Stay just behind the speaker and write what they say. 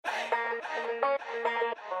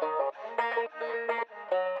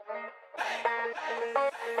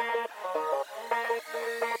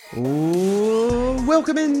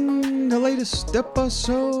Welcome in the latest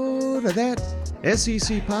episode of that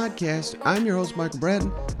SEC podcast. I'm your host, Michael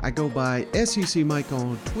Bratton. I go by SEC Mike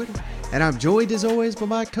on Twitter. And I'm joined, as always, by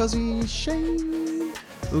my cousin Shane,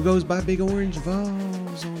 who goes by Big Orange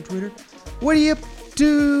Vols on Twitter. What are you up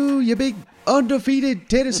to, you big undefeated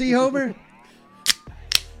Tennessee homer?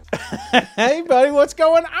 Hey, buddy, what's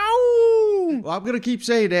going on? Well, I'm going to keep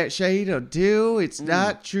saying that, Shane, until it's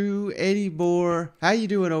not true anymore. How you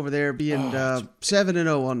doing over there being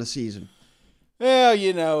 7-0 on the season? Well,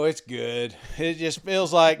 you know, it's good. It just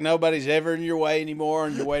feels like nobody's ever in your way anymore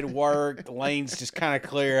on your way to work. The lanes just kind of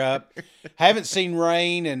clear up. Haven't seen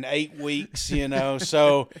rain in 8 weeks, you know,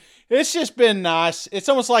 so it's just been nice. It's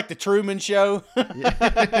almost like the Truman Show. You know?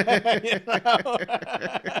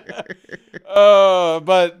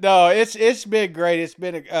 But no, it's been great. It's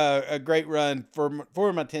been a great run for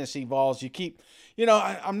my Tennessee Vols. You keep, you know,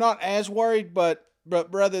 I'm not as worried, but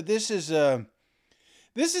brother, this is a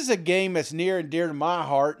game that's near and dear to my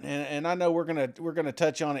heart, and I know we're gonna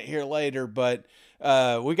touch on it here later, but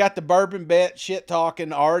we got the bourbon bet shit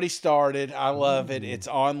talking already started. I love it. It's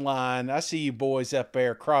online. I see you boys up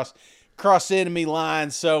there cross enemy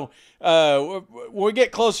lines. So when we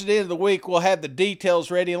get closer to the end of the week, we'll have the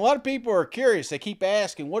details ready. And a lot of people are curious. They keep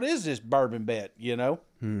asking, what is this bourbon bet, you know?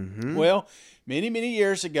 Mm-hmm. Well, many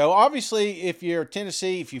years ago, obviously, if you're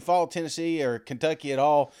Tennessee, if you follow Tennessee or Kentucky at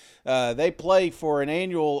all, they play for an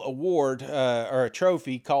annual award or a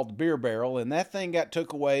trophy called the Beer Barrel, and that thing got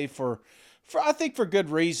took away for I think for good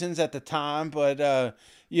reasons at the time, but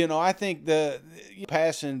you know, I think the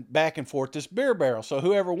passing back and forth this beer barrel. So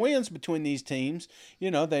whoever wins between these teams,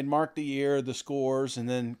 you know, they'd mark the year, the scores, and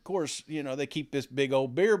then of course, you know, they keep this big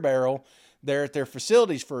old beer barrel there at their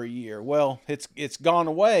facilities for a year. Well, it's gone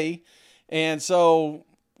away, and so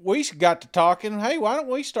we got to talking. Hey, why don't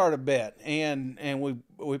we start a bet? And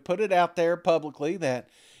we put it out there publicly that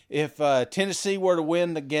if Tennessee were to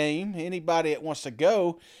win the game, anybody that wants to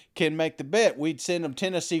go can make the bet. We'd send them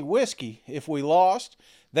Tennessee whiskey if we lost.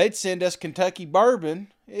 They'd send us Kentucky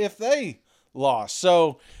bourbon if they lost.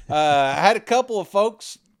 So I had a couple of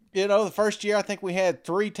folks, you know, the first year I think we had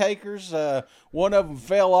 3 takers. One of them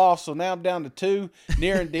fell off, so now I'm down to 2,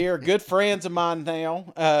 near and dear, good friends of mine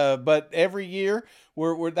now. But every year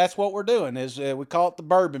that's what we're doing is we call it the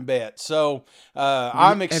bourbon bet. So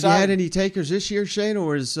I'm excited. Have you had any takers this year, Shane,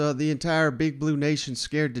 or is the entire Big Blue Nation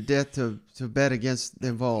scared to death to bet against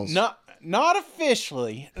them Vols? Not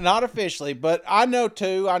officially, but I know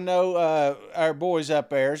 2. I know our boys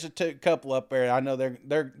up there. There's a couple up there. I know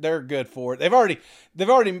they're good for it. They've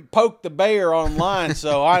already poked the bear online,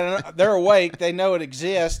 so they're awake. They know it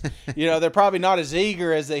exists. You know, they're probably not as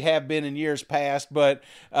eager as they have been in years past, but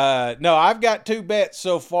no, I've got 2 bets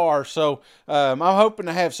so far. So I'm hoping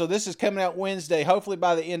to have. So this is coming out Wednesday. Hopefully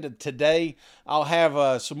by the end of today, I'll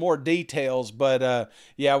have some more details. But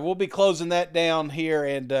yeah, we'll be closing that down here,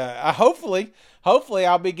 and hopefully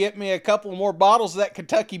I'll be getting me a couple more bottles of that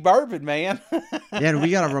Kentucky bourbon, man. Yeah, and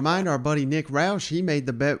we got to remind our buddy Nick Roush. He made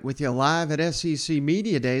the bet with you live at SEC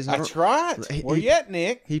Media Days. That's right. Where you at,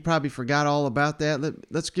 Nick? He probably forgot all about that.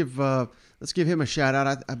 Let's give him a shout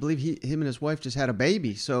out. I believe him and his wife just had a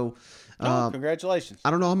baby. So congratulations.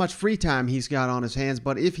 I don't know how much free time he's got on his hands,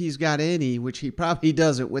 but if he's got any, which he probably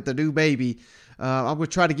doesn't with the new baby, I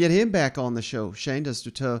would try to get him back on the show, Shane,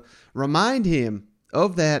 just to remind him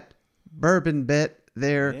of that bourbon bet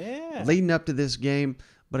there leading up to this game.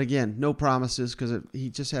 But again, no promises because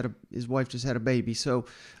his wife just had a baby. So,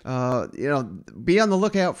 you know, be on the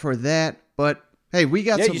lookout for that. But hey, we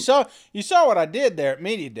got some. You saw what I did there at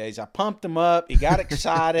Media Days. I pumped him up. He got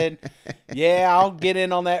excited. Yeah, I'll get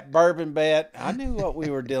in on that bourbon bet. I knew what we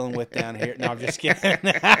were dealing with down here. No, I'm just kidding.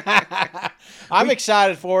 I'm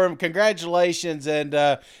excited for him. Congratulations. And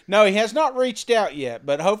no, he has not reached out yet,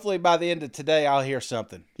 but hopefully by the end of today, I'll hear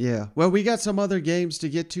something. Yeah. Well, we got some other games to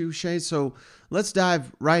get to, Shane. So let's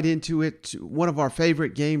dive right into it. One of our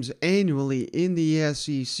favorite games annually in the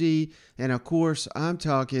SEC. And of course, I'm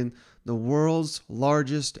talking the world's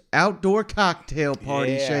largest outdoor cocktail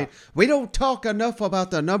party, Shane. We don't talk enough about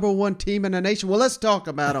the number 1 team in the nation. Well, let's talk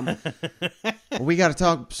about them. Well, we got to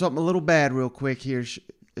talk something a little bad real quick here,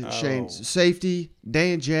 Shane. Safety,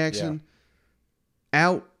 Dan Jackson,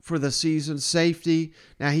 out for the season. Safety.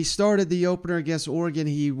 Now, he started the opener against Oregon.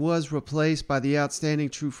 He was replaced by the outstanding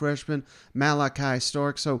true freshman, Malachi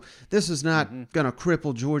Stark. So this is not going to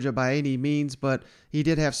cripple Georgia by any means, but he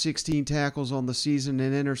did have 16 tackles on the season,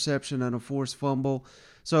 an interception and a forced fumble.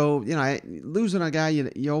 So, you know, losing a guy,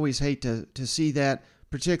 you always hate to see that.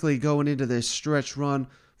 particularly going into this stretch run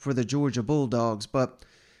for the Georgia Bulldogs. But,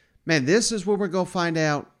 man, this is where we're going to find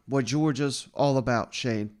out what Georgia's all about,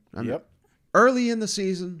 Shane. I mean, Yep. early in the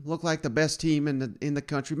season, looked like the best team in the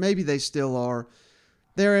country. Maybe they still are.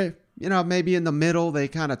 They're, maybe in the middle. They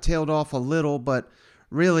kind of tailed off a little, but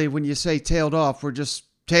really, when you say tailed off, we're just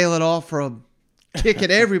tailing off from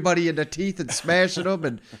kicking everybody in the teeth and smashing them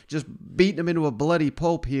and just beating them into a bloody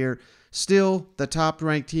pulp here. Still the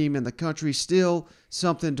top-ranked team in the country. Still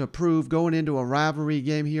something to prove going into a rivalry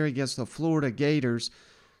game here against the Florida Gators.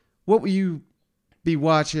 What will you be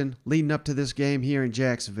watching leading up to this game here in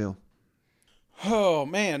Jacksonville? Oh,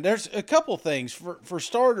 man, there's a couple things. For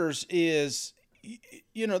starters is,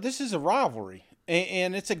 this is a rivalry.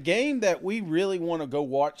 And it's a game that we really want to go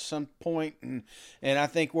watch some point. And I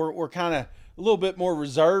think we're kind of a little bit more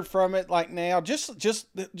reserved from it like now. Just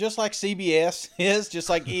like CBS is, just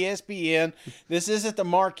like ESPN. This isn't the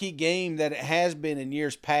marquee game that it has been in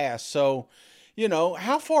years past. So,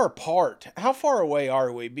 how far away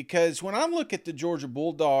are we? Because when I look at the Georgia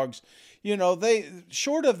Bulldogs, they,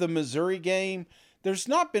 short of the Missouri game, there's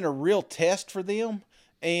not been a real test for them.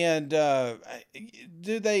 And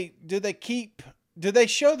do they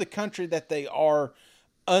show the country that they are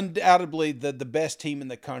undoubtedly the best team in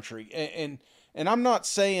the country? And I'm not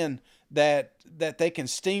saying that they can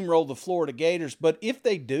steamroll the Florida Gators, but if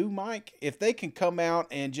they do, Mike, if they can come out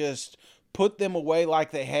and just put them away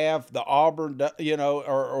like they have the Auburn,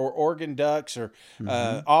 or Oregon Ducks or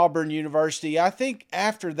Auburn University, I think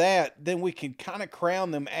after that, then we can kind of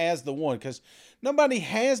crown them as the one, because nobody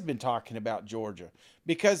has been talking about Georgia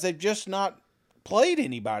because they've just not played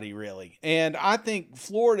anybody really. And I think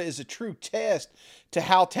Florida is a true test to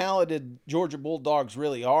how talented Georgia Bulldogs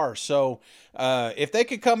really are. So if they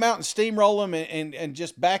could come out and steamroll them and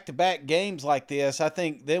just back-to-back games like this, I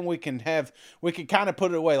think then we can kind of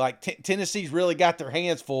put it away. Like Tennessee's really got their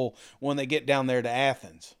hands full when they get down there to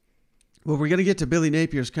Athens. Well, we're going to get to Billy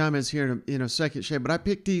Napier's comments here in a second, Shane, but I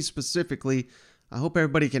picked these specifically. I hope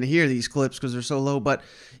everybody can hear these clips because they're so low. But,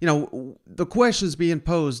 the questions being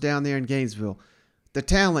posed down there in Gainesville, the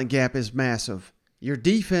talent gap is massive. Your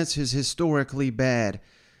defense is historically bad.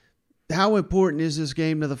 How important is this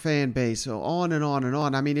game to the fan base? So on and on and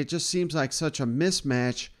on. I mean, it just seems like such a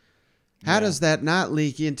mismatch. How does that not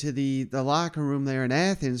leak into the locker room there in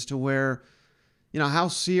Athens to where, how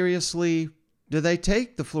seriously do they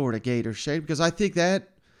take the Florida Gators, Shane? Because I think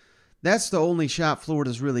that's the only shot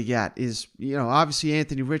Florida's really got is, obviously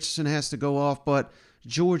Anthony Richardson has to go off, but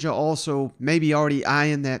Georgia also maybe already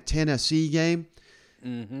eyeing that Tennessee game.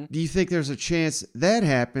 Mm-hmm. Do you think there's a chance that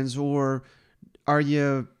happens, or are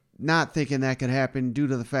you not thinking that could happen due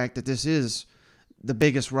to the fact that this is the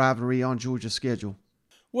biggest rivalry on Georgia's schedule?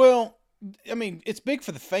 Well, I mean, it's big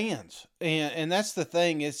for the fans, and that's the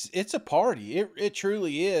thing. It's a party. It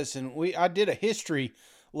truly is. And I did a history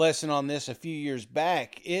lesson on this a few years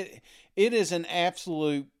back. It is an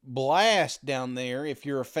absolute blast down there if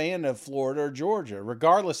you're a fan of Florida or Georgia,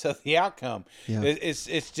 regardless of the outcome. Yeah.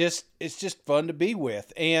 It's just fun to be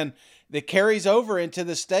with. And it carries over into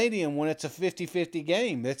the stadium when it's a 50-50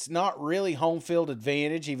 game. It's not really home field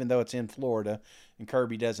advantage, even though it's in Florida, and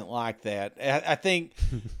Kirby doesn't like that. I think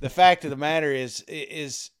the fact of the matter is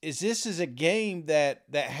this is a game that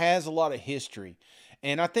has a lot of history.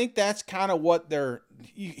 And I think that's kind of what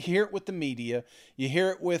you hear it with the media, you hear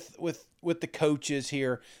it with the coaches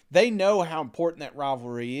here. They know how important that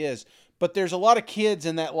rivalry is, but there's a lot of kids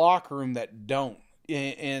in that locker room that don't.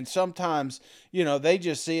 And sometimes, they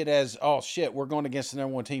just see it as, oh shit, we're going against the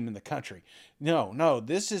number one team in the country. No,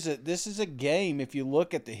 this is a game. If you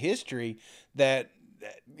look at the history that,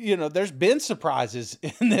 there's been surprises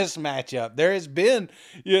in this matchup. There has been,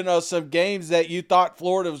 some games that you thought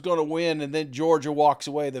Florida was going to win and then Georgia walks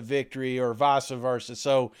away the victory or vice versa.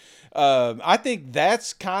 So I think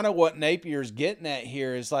that's kind of what Napier's getting at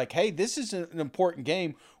here is like, hey, this is an important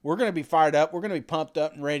game. We're going to be fired up. We're going to be pumped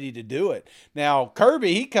up and ready to do it. Now,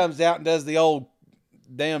 Kirby, he comes out and does the old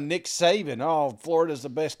damn Nick Saban. Oh, Florida's the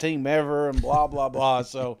best team ever and blah, blah, blah.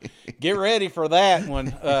 So get ready for that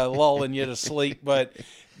one, lulling you to sleep. But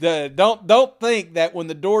don't think that when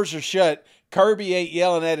the doors are shut, Kirby ain't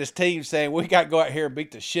yelling at his team saying, we got to go out here and beat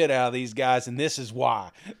the shit out of these guys, and this is why.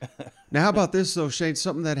 Now, how about this, though, Shane?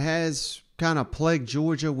 Something that has kind of plagued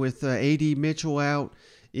Georgia with A.D. Mitchell out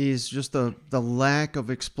is just the lack of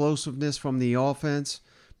explosiveness from the offense,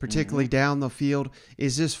 particularly down the field.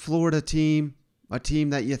 Is this Florida team a team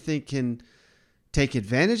that you think can take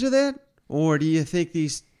advantage of that? Or do you think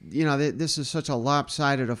this is such a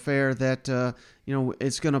lopsided affair that,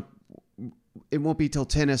 it won't be till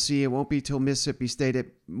Tennessee, it won't be till Mississippi State,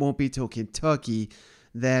 it won't be till Kentucky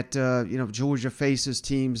that Georgia faces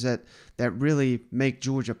teams that really make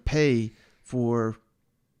Georgia pay for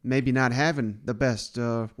maybe not having the best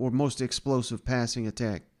or most explosive passing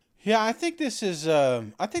attack. Yeah, I think this is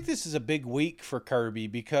a big week for Kirby,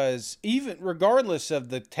 because even regardless of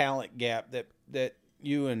the talent gap that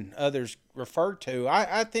you and others refer to,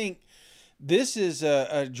 I think this is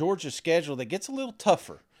a Georgia schedule that gets a little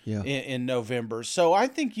tougher in November. So I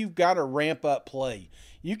think you've got to ramp up play.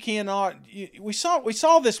 You cannot. We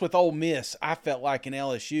saw this with Ole Miss. I felt like in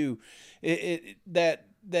LSU, that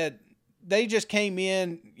they just came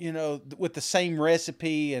in, with the same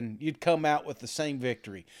recipe, and you'd come out with the same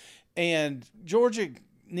victory. And Georgia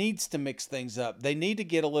needs to mix things up. They need to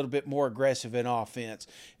get a little bit more aggressive in offense,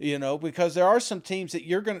 because there are some teams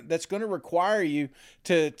that that's going to require you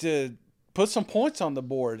to put some points on the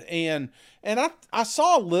board. And I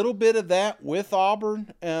saw a little bit of that with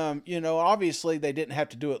Auburn. Obviously they didn't have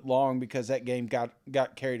to do it long because that game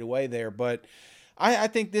got carried away there, but I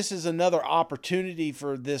think this is another opportunity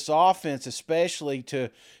for this offense, especially to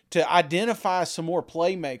identify some more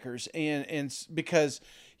playmakers, and because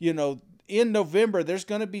in November there's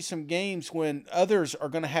going to be some games when others are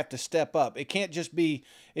going to have to step up. It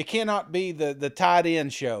cannot be the tight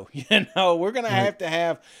end show. We're going to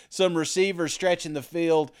have some receivers stretching the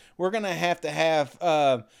field. We're going to have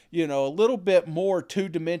a little bit more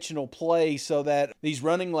two-dimensional play so that these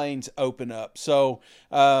running lanes open up. So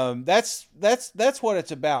that's what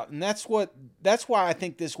it's about, and that's why I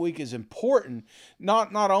think this week is important.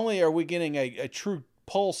 Not only are we getting a true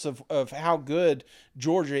pulse of how good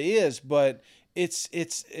Georgia is, but it's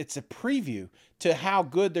a preview to how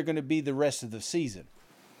good they're going to be the rest of the season.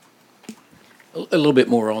 A little bit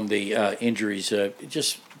more on the injuries,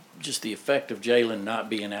 just the effect of Jalen not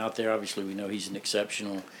being out there. Obviously, we know he's an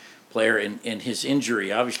exceptional player, and his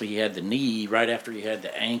injury. Obviously, he had the knee right after he had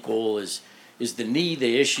the ankle. Is the knee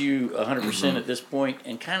the issue 100% at this point?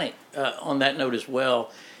 And kind of on that note as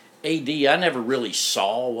well, AD, I never really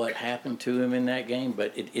saw what happened to him in that game,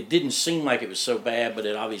 but it didn't seem like it was so bad, but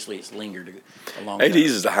it's lingered a long time.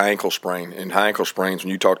 AD's is a high ankle sprain, and high ankle sprains,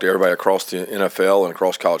 when you talk to everybody across the NFL and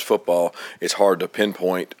across college football, it's hard to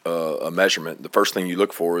pinpoint a measurement. The first thing you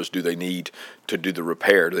look for is, do they need to do the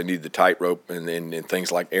repair? Do they need the tightrope and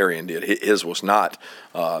things like Arian did? His was not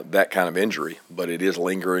that kind of injury, but it is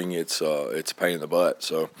lingering. It's a pain in the butt.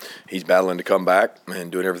 So he's battling to come back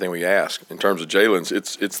and doing everything we ask. In terms of Jalen's,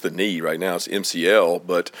 it's the knee right now. It's MCL,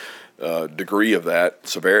 but degree of that,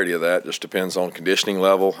 severity of that, just depends on conditioning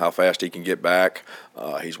level, how fast he can get back.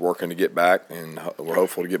 He's working to get back, and we're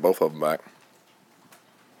hopeful to get both of them back.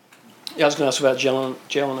 Yeah, I was going to ask about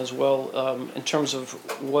Jalen as well. In terms of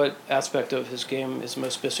what aspect of his game is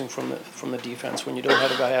most missing from the defense, when you don't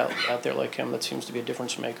have a guy out there like him that seems to be a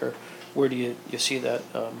difference maker, where do you see that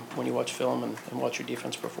when you watch film and watch your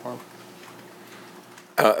defense perform?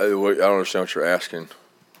 I don't understand what you're asking.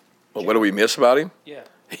 Well, what do we miss about him? Yeah.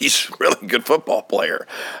 He's a really good football player.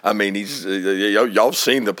 I mean, he's y'all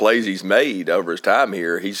seen the plays he's made over his time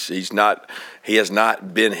here. He has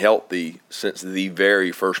not been healthy since the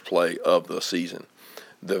very first play of the season.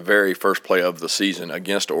 The very first play of the season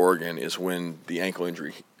against Oregon is when the ankle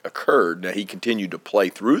injury occurred. Now, he continued to play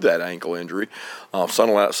through that ankle injury. Some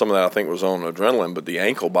of that I think was on adrenaline, but the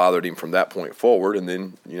ankle bothered him from that point forward, and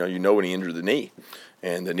then when he injured the knee.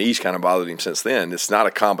 And the knee's kind of bothered him since then. It's not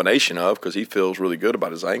a combination of, because he feels really good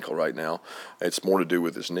about his ankle right now. It's more to do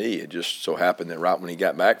with his knee. It just so happened that right when he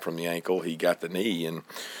got back from the ankle, he got the knee. And,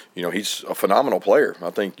 he's a phenomenal player. I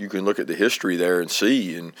think you can look at the history there and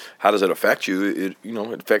see, and how does it affect you?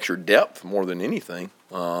 It affects your depth more than anything.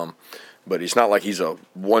 But it's not like he's a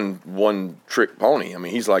one-trick pony. I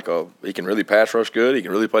mean, he can really pass rush good. He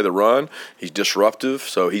can really play the run. He's disruptive.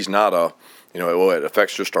 So he's not it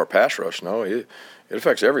affects just our pass rush. No, it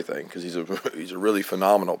affects everything, because he's a really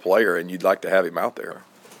phenomenal player, and you'd like to have him out there.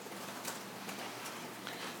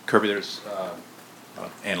 Kirby, there's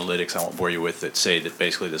analytics I won't bore you with that say that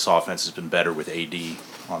basically this offense has been better with AD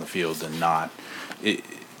on the field than not.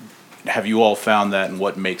 Have you all found that, and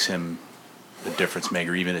what makes him the difference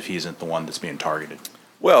maker, even if he isn't the one that's being targeted?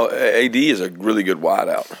 Well, AD is a really good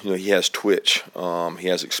wideout. He has twitch. He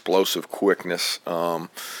has explosive quickness.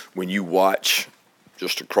 When you watch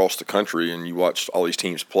just across the country and you watch all these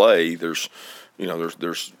teams play, there's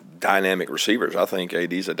dynamic receivers. I think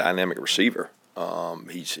AD's a dynamic receiver.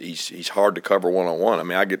 He's hard to cover one-on-one. I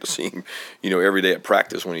mean, I get to see him, every day at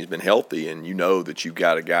practice when he's been healthy, and that you've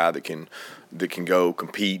got a guy that can go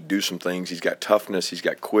compete, do some things. He's got toughness. He's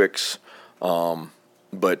got quicks.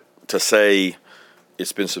 But to say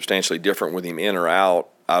it's been substantially different with him in or out,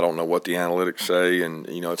 I don't know what the analytics say, and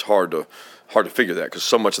it's hard hard to figure that because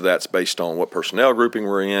so much of that's based on what personnel grouping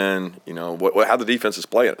we're in, how the defense is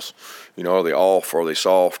playing us. Are they off, are they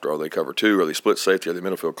soft, are they cover two, are they split safety, are they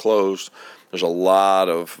middle field closed? There's a lot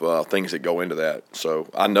of things that go into that. So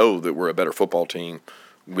I know that we're a better football team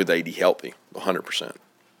with AD healthy, 100%.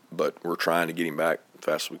 But we're trying to get him back as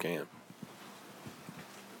fast as we can.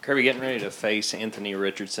 Kirby, getting ready to face Anthony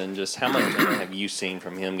Richardson, just how much have you seen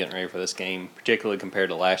from him getting ready for this game, particularly compared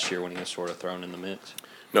to last year when he was sort of thrown in the mix?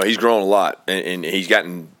 No, he's grown a lot, and he's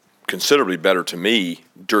gotten considerably better to me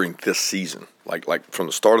during this season. Like from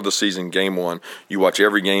the start of the season, game one, you watch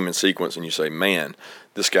every game in sequence and you say, man,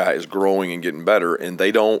 this guy is growing and getting better, and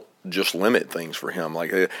they don't just limit things for him.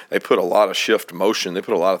 Like they put a lot of shift motion, they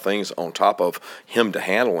put a lot of things on top of him to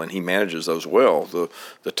handle, and he manages those well.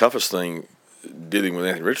 The toughest thing dealing with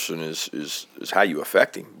Anthony Richardson is how you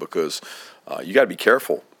affect him, because you got to be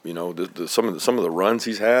careful. Some of the runs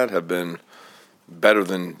he's had have been better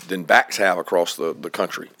than backs have across the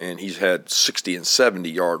country, and he's had 60 and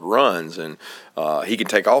 70-yard runs, and he can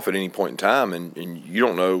take off at any point in time, and you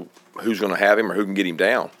don't know who's going to have him or who can get him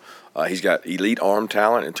down. He's got elite arm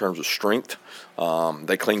talent in terms of strength.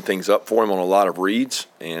 They clean things up for him on a lot of reads,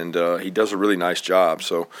 and he does a really nice job.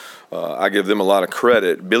 So I give them a lot of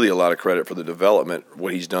credit, Billy a lot of credit for the development,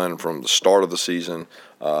 what he's done from the start of the season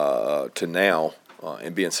to now,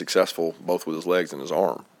 and being successful both with his legs and his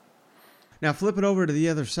arm. Now, flipping over to the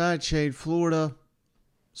other side, Shade, Florida,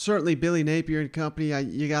 certainly Billy Napier and company,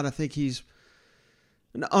 you got to think he's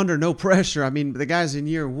under no pressure. I mean, the guy's in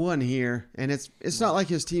year one here, and it's not like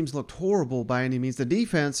his team's looked horrible by any means. The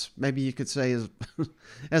defense, maybe you could say,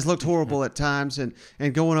 has looked horrible at times, and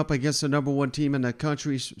going up against the number one team in the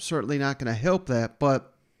country is certainly not going to help that.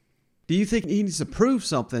 But do you think he needs to prove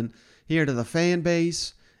something here to the fan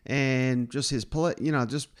base and just his play,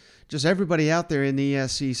 just everybody out there in the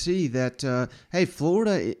SEC that, hey,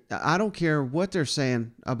 Florida, I don't care what they're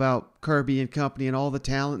saying about Kirby and company and all the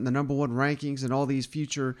talent and the number one rankings and all these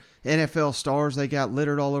future NFL stars they got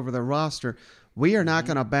littered all over their roster. We are not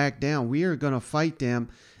going to back down. We are going to fight them.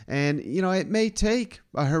 And, it may take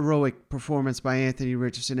a heroic performance by Anthony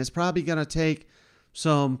Richardson. It's probably going to take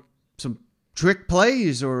some trick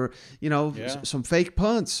plays or, some fake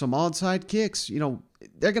punts, some onside kicks,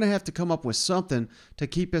 they're going to have to come up with something to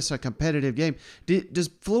keep us a competitive game. Does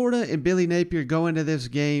Florida and Billy Napier go into this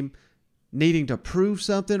game needing to prove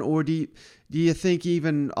something, or do you think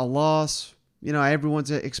even a loss, everyone's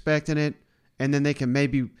expecting it, and then they can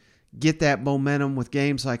maybe get that momentum with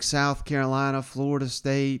games like South Carolina, Florida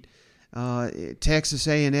State, Texas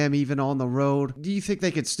A&M, even on the road? Do you think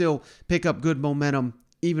they could still pick up good momentum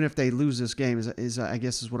even if they lose this game? Is I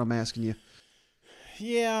guess is what I'm asking you.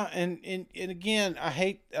 Yeah, and again, I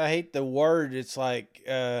hate the word. It's like,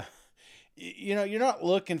 you're not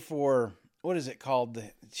looking for, what is it called?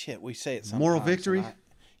 We say it sometimes. Moral victory?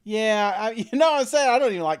 I don't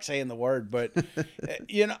even like saying the word, but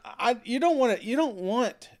you don't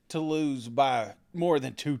want to lose by more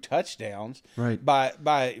than 2 touchdowns, right?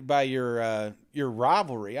 By your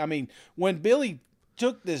rivalry. I mean, when Billy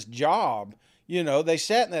took this job, they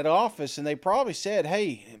sat in that office and they probably said,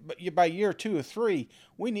 hey, by year 2 or 3,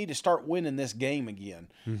 we need to start winning this game again.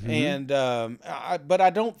 Mm-hmm. And but I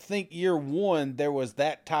don't think year 1 there was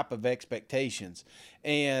that type of expectations.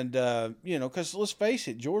 And, because let's face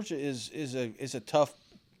it, Georgia is a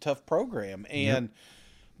tough program. And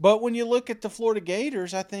but when you look at the Florida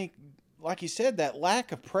Gators, I think, like you said, that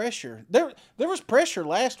lack of pressure. There was pressure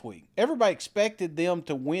last week. Everybody expected them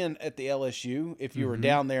to win at the LSU if you were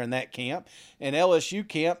down there in that camp. And LSU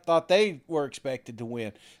camp thought they were expected to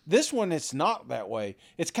win. This one, it's not that way.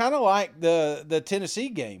 It's kind of like the Tennessee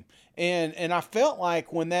game. And I felt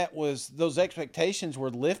like when those expectations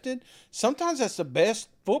were lifted, sometimes that's the best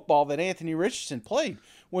football that Anthony Richardson played.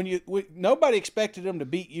 Nobody expected him to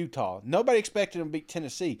beat Utah. Nobody expected him to beat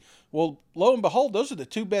Tennessee. Well, lo and behold, those are the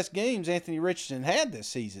 2 best games Anthony Richardson had this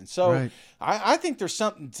season. So right. I think there's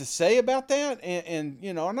something to say about that. And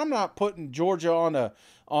I'm not putting Georgia on a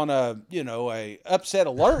upset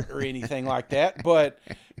alert or anything like that.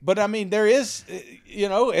 But I mean, there is,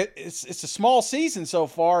 it's a small season so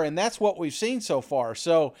far, and that's what we've seen so far.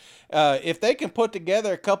 So if they can put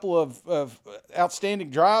together a couple of outstanding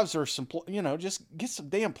drives or some, just get some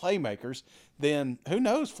damn playmakers, then who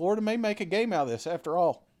knows? Florida may make a game out of this after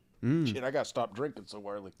all. Shit, I got to stop drinking so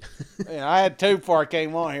early. Man, I had 2 before I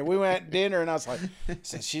came on here. We went to dinner, and I was like,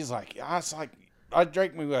 I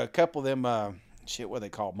drank me a couple of them, what they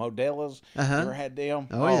call Modelo's. Never had them.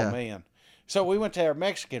 Oh yeah. Man. So we went to our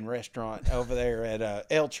Mexican restaurant over there at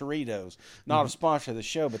El Chorritos. Not a sponsor of the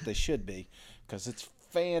show, but they should be, because it's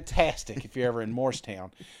fantastic if you're ever in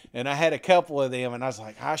Morristown. And I had a couple of them, and I was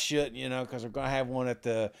like, I shouldn't, because we're going to have one at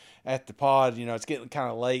the pod. It's getting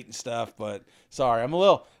kind of late and stuff. But sorry, I'm a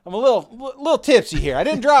little tipsy here. I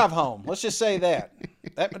didn't drive home. Let's just say that.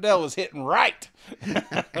 That Modelo was hitting right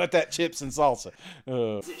with that chips and salsa.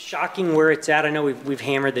 Is it shocking where it's at? I know we've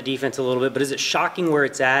hammered the defense a little bit, but is it shocking where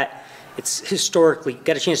it's at? It's historically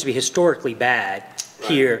got a chance to be historically bad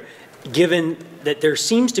here, given that there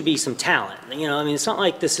seems to be some talent. It's not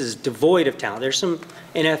like this is devoid of talent. There's some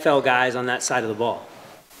NFL guys on that side of the ball.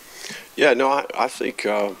 Yeah, no, I think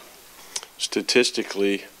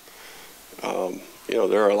statistically,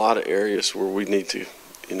 there are a lot of areas where we need to,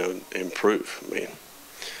 improve. I mean,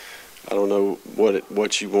 I don't know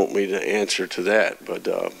what you want me to answer to that, but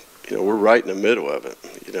we're right in the middle of it.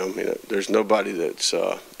 There's nobody that's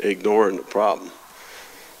ignoring the problem.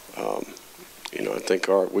 I think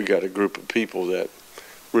we got a group of people that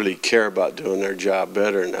really care about doing their job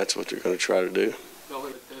better, and that's what they're going to try to do.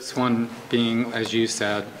 This one being, as you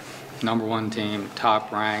said, number one team,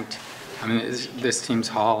 top ranked. I mean, this team's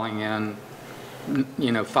hauling in,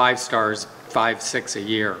 5 stars, 5, 6 a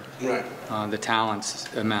year. Right. The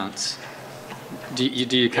talent's immense. Do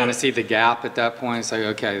you kind of see the gap at that point? It's like,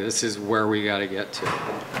 okay, this is where we got to get to.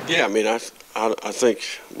 Yeah, I mean, I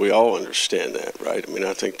think we all understand that, right? I mean,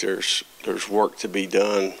 I think there's work to be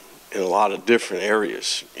done in a lot of different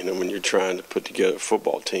areas, when you're trying to put together a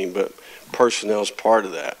football team. But personnel's part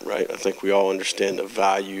of that, right? I think we all understand the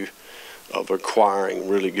value of acquiring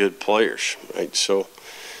really good players, right? So,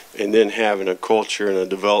 and then having a culture and a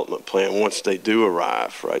development plan once they do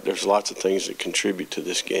arrive, right? There's lots of things that contribute to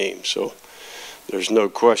this game. So there's no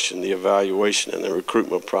question the evaluation and the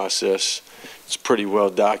recruitment process is pretty well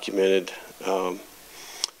documented.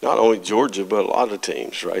 Not only Georgia, but a lot of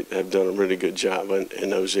teams, right, have done a really good job in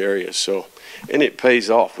those areas. So, and it pays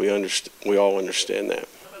off. We all understand that.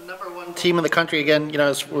 Number one team in the country again,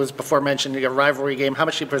 as was before mentioned, a rivalry game. How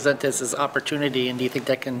much do you present this as opportunity, and do you think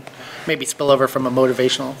that can maybe spill over from a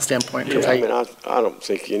motivational standpoint? Yeah, I mean, I don't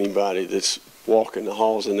think anybody that's walking the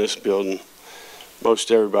halls in this building,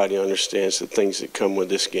 most everybody understands the things that come with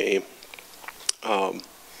this game.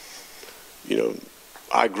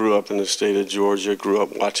 I grew up in the state of Georgia, grew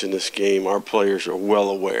up watching this game. Our players are well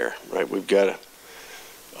aware, right? We've got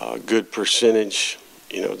a good percentage,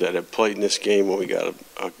 that have played in this game, and we got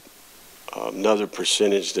another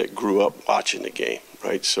percentage that grew up watching the game,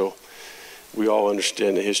 right? So we all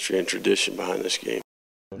understand the history and tradition behind this game.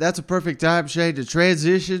 That's a perfect time, Shane, to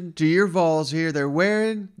transition to your Vols here. They're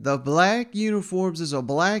wearing the black uniforms as a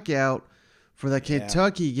blackout for the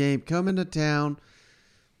Kentucky game coming to town.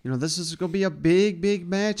 This is going to be a big, big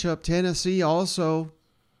matchup. Tennessee also.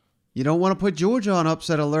 You don't want to put Georgia on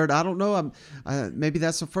upset alert. I don't know. Maybe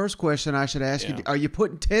that's the first question I should ask you. Are you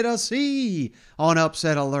putting Tennessee on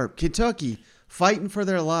upset alert? Kentucky fighting for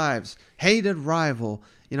their lives. Hated rival.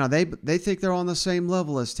 They think they're on the same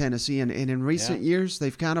level as Tennessee. And in recent years,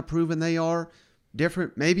 they've kind of proven they are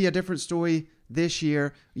different. Maybe a different story this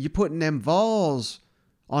year. You putting them Vols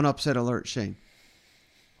on upset alert, Shane?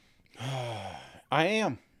 I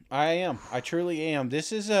am. I truly am.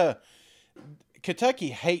 This is Kentucky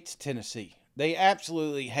hates Tennessee. They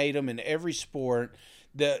absolutely hate them in every sport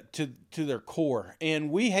to their core. And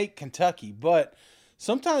we hate Kentucky. But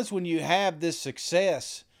sometimes when you have this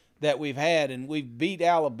success that we've had, and we've beat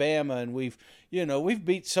Alabama, and we've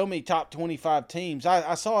beat so many top 25 teams.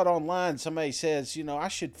 I saw it online. Somebody says,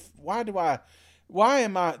 why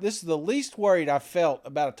am I, this is the least worried I felt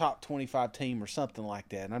about a top 25 team or something like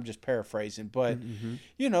that. And I'm just paraphrasing, but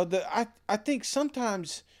I think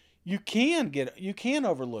sometimes you can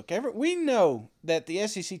overlook we know that the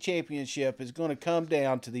SEC championship is going to come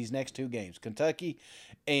down to these next two games, Kentucky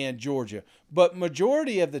and Georgia. But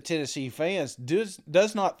majority of the Tennessee fans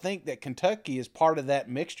does not think that Kentucky is part of that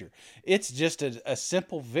mixture. It's just a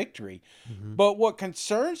simple victory. Mm-hmm. But what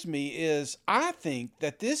concerns me is I think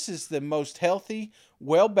that this is the most healthy,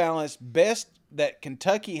 well-balanced, best that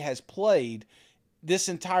Kentucky has played this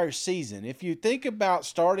entire season. If you think about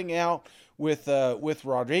starting out with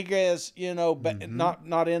Rodriguez,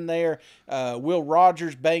 not in there. Will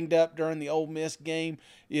Rogers banged up during the Ole Miss game.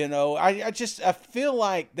 I feel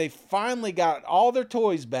like they finally got all their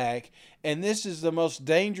toys back, and this is the most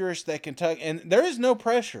dangerous that Kentucky. And there is no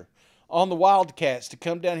pressure on the Wildcats to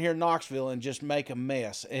come down here in Knoxville and just make a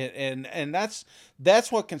mess. And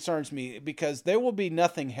that's what concerns me, because there will be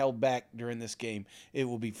nothing held back during this game. It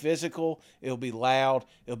will be physical. It'll be loud.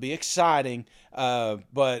 It'll be exciting.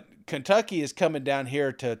 But Kentucky is coming down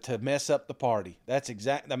here to mess up the party. That's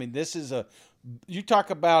exact. I mean, this is a you talk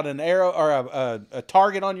about an arrow or a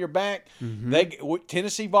target on your back.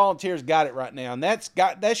 Tennessee Volunteers got it right now, and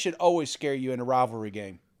that should always scare you in a rivalry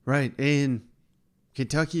game. Right, and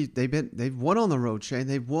Kentucky, they've won on the road, Shane.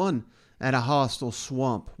 They've won at a hostile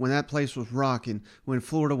Swamp when that place was rocking, when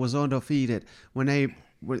Florida was undefeated,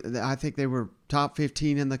 I think they were top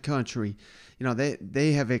 15 in the country. You know,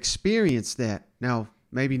 they have experienced that. Now,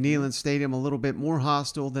 maybe Neyland Stadium a little bit more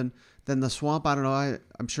hostile than the Swamp. I don't know.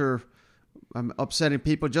 I'm sure I'm upsetting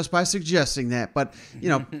people just by suggesting that. But, you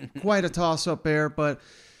know, quite a toss-up there. But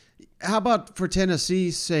how about for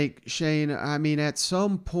Tennessee's sake, Shane? I mean, at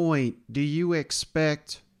some point, do you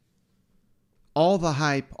expect all the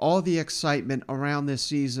hype, all the excitement around this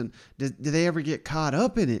season, do they ever get caught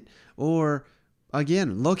up in it? Or,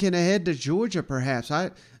 again, looking ahead to Georgia perhaps.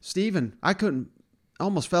 Stephen, I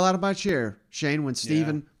almost fell out of my chair, Shane, when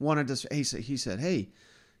Stephen wanted to, he said, hey,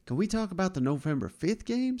 can we talk about the November 5th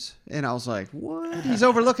games? And I was like, what? He's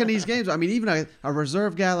overlooking these games. I mean, even a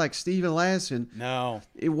reserve guy like Stephen Lasson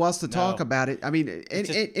it wants to talk about it. I mean,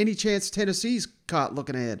 any chance Tennessee's caught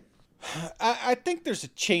looking ahead? I think there's a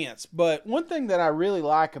chance, but one thing that I really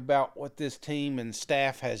like about what this team and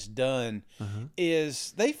staff has done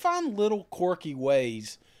is they find little quirky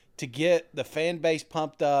ways to get the fan base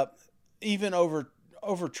pumped up, even over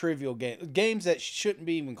trivial games that shouldn't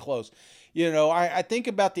be even close. You know, I think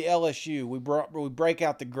about the LSU. We break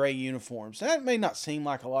out the gray uniforms. That may not seem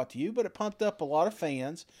like a lot to you, but it pumped up a lot of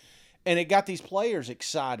fans, and it got these players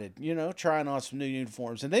excited. You know, trying on some new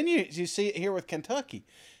uniforms, and then you see it here with Kentucky.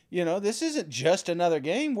 You know, this isn't just another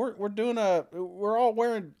game. We're all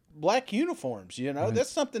wearing black uniforms. You know, that's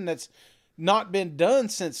something that's not been done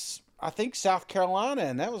since I think South Carolina,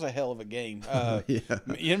 and that was a hell of a game.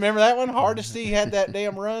 You remember that one? Hardesty had that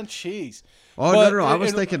damn run. Jeez. Oh, no. I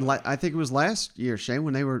was thinking, I think it was last year, Shane,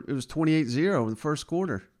 when it was 28-0 in the first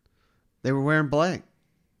quarter. They were wearing black.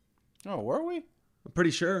 Oh, were we? I'm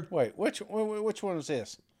pretty sure. Wait, which one was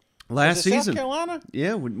this? Last season. South Carolina?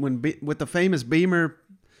 Yeah, when with the famous Beamer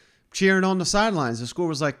cheering on the sidelines. The score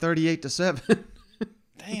was like 38-7.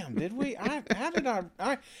 Damn, did we?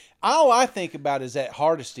 All I think about is that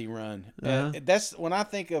Hardesty run. That's when I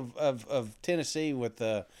think of Tennessee with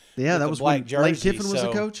the that was black when jersey. Lane Kiffin was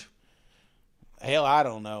the coach. Hell, I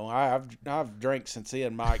don't know. I've drank since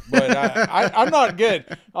then, Mike, but I'm not good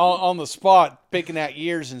on the spot picking out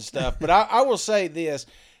years and stuff. But I will say this.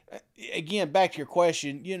 Again, back to your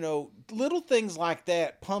question, you know, little things like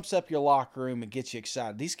that pumps up your locker room and gets you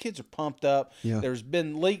excited. These kids are pumped up. Yeah. There's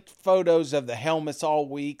been leaked photos of the helmets all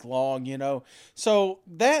week long, you know. So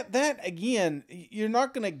that again, you're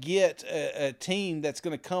not going to get a team that's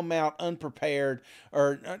going to come out unprepared,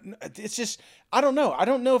 or it's just, I don't know. I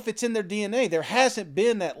don't know if it's in their DNA. There hasn't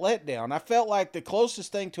been that letdown. I felt like the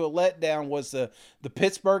closest thing to a letdown was the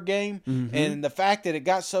Pittsburgh game, and the fact that it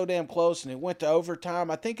got so damn close and it went to overtime.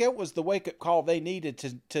 I think it was the wake-up call they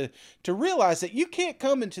needed to realize that you can't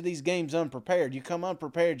come into these games unprepared. You come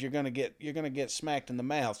unprepared, you're gonna get smacked in the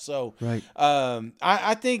mouth. So, right.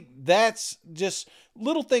 I think that's just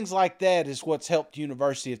little things like that is what's helped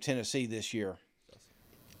University of Tennessee this year.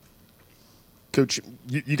 Coach,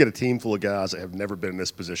 you get a team full of guys that have never been in this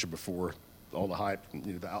position before. All the hype,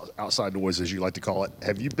 you know, the outside noise, as you like to call it.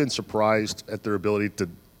 Have you been surprised at their ability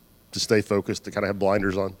to stay focused, to kind of have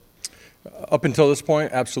blinders on? Up until this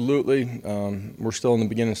point, absolutely. We're still in the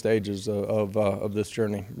beginning stages of this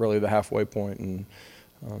journey, really the halfway point. And,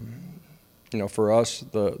 you know, for us,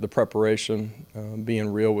 the preparation,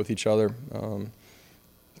 being real with each other,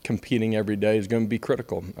 competing every day is going to be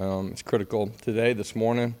critical. It's critical today, this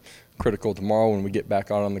morning, critical tomorrow when we get back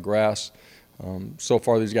out on the grass. So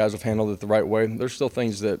far, these guys have handled it the right way. There's still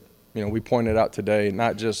things that, you know, we pointed out today,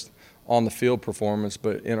 not just on the field performance,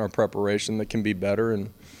 but in our preparation that can be better.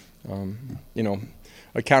 And, you know,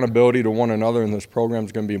 accountability to one another in this program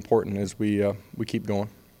is going to be important as we keep going.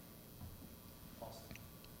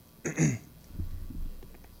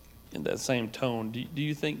 In that same tone, do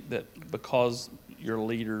you think that because your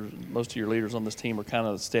leaders, most of your leaders on this team are kind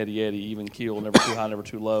of steady Eddie, even keel, never too high, never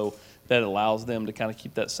too low, that allows them to kind of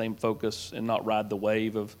keep that same focus and not ride the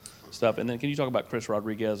wave of stuff? And then can you talk about Chris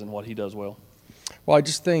Rodriguez and what he does well? Well, I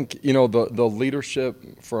just think, you know, the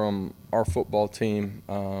leadership from our football team,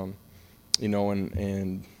 you know,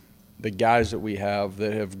 and the guys that we have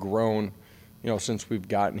that have grown, you know, since we've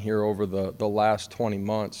gotten here over the last 20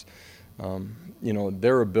 months, you know,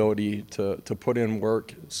 their ability to put in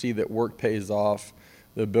work, see that work pays off,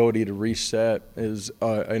 the ability to reset is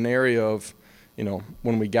an area of, you know,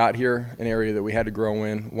 when we got here, an area that we had to grow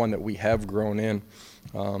in, one that we have grown in.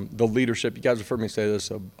 The leadership, you guys have heard me say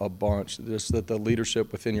this a bunch, just that the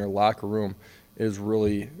leadership within your locker room is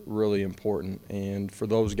really, really important. And for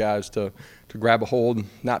those guys to grab a hold,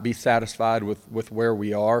 not be satisfied with where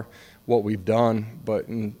we are, what we've done, but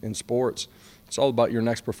in sports, it's all about your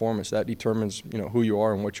next performance. That determines, who you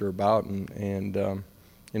are and what you're about. And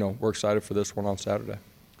we're excited for this one on Saturday.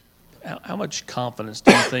 How much confidence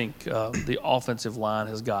do you think the offensive line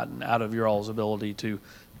has gotten out of your all's ability to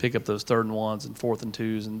pick up those 3rd and 1s and 4th and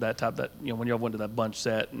 2s and when y'all went to that bunch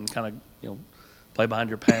set and kind of, play behind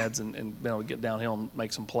your pads and be able to get downhill and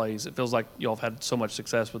make some plays? It feels like y'all have had so much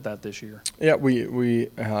success with that this year. Yeah, we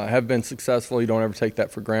have been successful. You don't ever take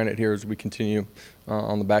that for granted here as we continue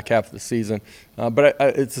on the back half of the season. But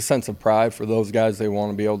it's a sense of pride for those guys. They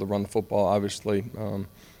want to be able to run the football, obviously.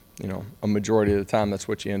 A majority of the time that's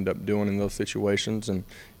what you end up doing in those situations. And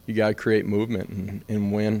you got to create movement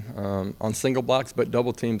and win on single blocks, but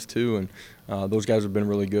double teams too. And those guys have been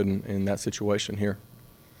really good in that situation here.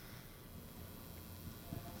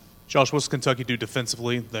 Josh, what's Kentucky do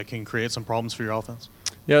defensively that can create some problems for your offense?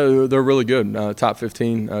 Yeah, they're really good. Top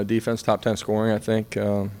 15 defense, top 10 scoring, I think.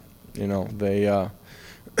 They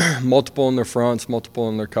multiple in their fronts, multiple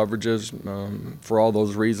in their coverages. For all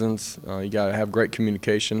those reasons, you got to have great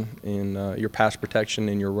communication in your pass protection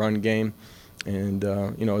in your run game. And,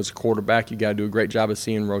 as a quarterback, you got to do a great job of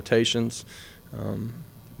seeing rotations.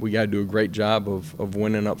 We got to do a great job of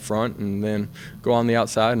winning up front and then go on the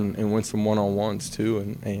outside and win some one-on-ones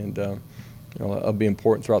too. And it'll be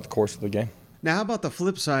important throughout the course of the game. Now, how about the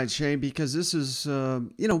flip side, Shane? Because this is,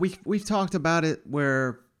 we've talked about it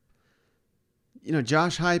where,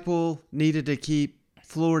 Josh Heupel needed to keep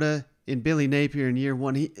Florida in Billy Napier in year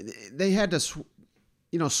one. They had to,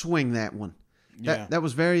 swing that one. That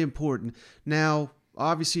was very important. Now,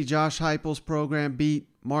 obviously, Josh Heupel's program beat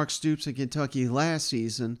Mark Stoops in Kentucky last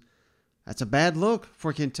season. That's a bad look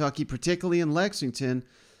for Kentucky, particularly in Lexington.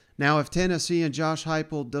 Now, if Tennessee and Josh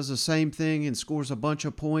Heupel does the same thing and scores a bunch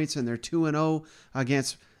of points and they're 2-0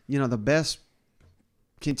 against, the best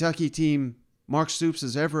Kentucky team Mark Stoops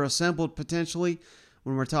has ever assembled potentially,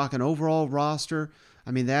 when we're talking overall roster,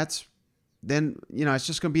 I mean, then it's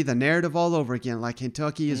just going to be the narrative all over again. Like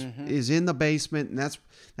Kentucky is in the basement, and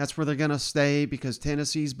that's where they're going to stay because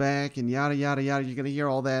Tennessee's back and yada yada yada. You're going to hear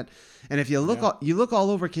all that. And if you look all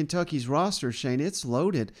over Kentucky's roster, Shane, it's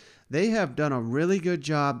loaded. They have done a really good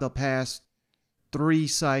job the past 3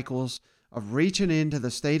 cycles of reaching into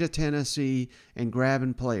the state of Tennessee and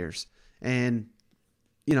grabbing players. And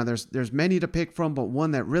there's many to pick from, but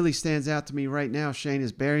one that really stands out to me right now, Shane,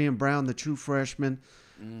 is Barrion Brown, the true freshman.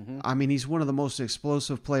 I mean, he's one of the most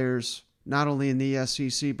explosive players, not only in the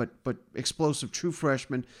SEC, but explosive true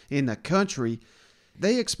freshman in the country.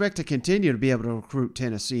 They expect to continue to be able to recruit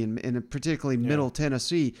Tennessee, and particularly Middle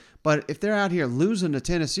Tennessee. But if they're out here losing to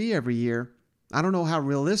Tennessee every year, I don't know how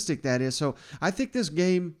realistic that is. So I think this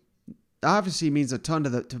game obviously means a ton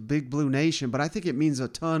to Big Blue Nation, but I think it means a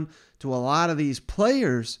ton to a lot of these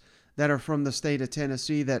players that are from the state of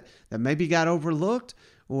Tennessee that maybe got overlooked,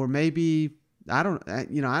 or maybe I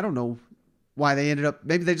don't know why they ended up.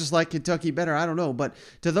 Maybe they just like Kentucky better. I don't know. But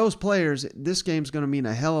to those players, this game's going to mean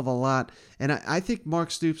a hell of a lot. And I think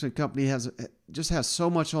Mark Stoops and company has so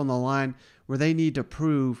much on the line where they need to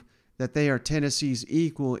prove that they are Tennessee's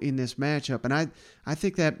equal in this matchup. And I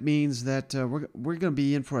think that means that we're going to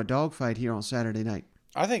be in for a dogfight here on Saturday night.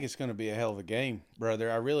 I think it's going to be a hell of a game,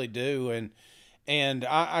 brother. I really do. And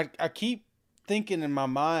I keep thinking in my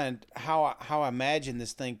mind how I imagine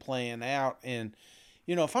this thing playing out. And,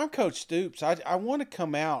 if I'm Coach Stoops, I want to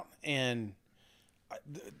come out and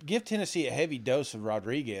give Tennessee a heavy dose of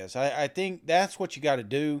Rodriguez. I think that's what you got to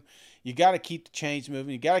do. You got to keep the chains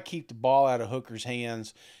moving. You got to keep the ball out of Hooker's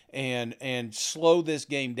hands and slow this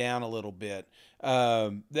game down a little bit.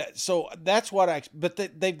 So that's what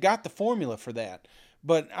but they've got the formula for that.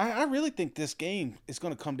 But I really think this game is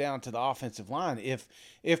going to come down to the offensive line.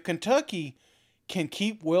 If Kentucky can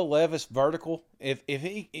keep Will Levis vertical, if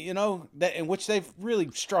he, that in which they've really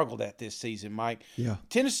struggled at this season, Mike. Yeah.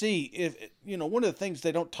 Tennessee, one of the things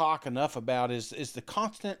they don't talk enough about is the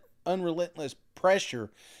constant, unrelentless pressure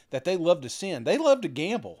that they love to send. They love to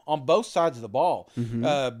gamble on both sides of the ball.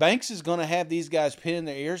 Banks is going to have these guys pinning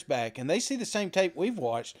their ears back, and they see the same tape we've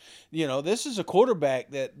watched. This is a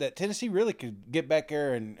quarterback that Tennessee really could get back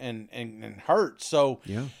there and hurt. So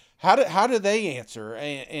yeah. How do they answer?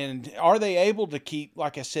 And are they able to keep,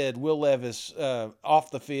 like I said, Will Levis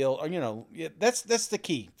off the field? That's the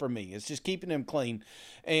key for me. It's just keeping him clean.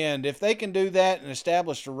 And if they can do that and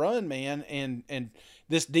establish the run, man, and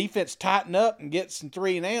this defense tighten up and get some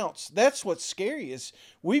 3 and outs. That's what's scary is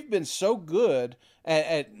we've been so good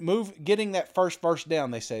at getting that first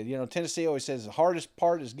down. They say, Tennessee always says the hardest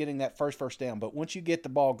part is getting that first down. But once you get the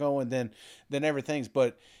ball going, then everything's.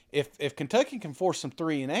 But if Kentucky can force some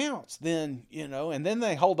 3 and outs, then and then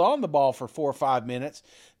they hold on the ball for 4 or 5 minutes,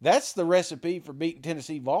 that's the recipe for beating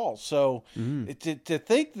Tennessee Vols. So to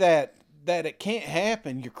think that it can't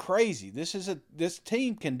happen, you're crazy. This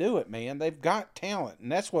team can do it, man. They've got talent,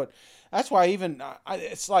 and that's why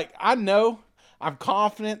it's like I know. I'm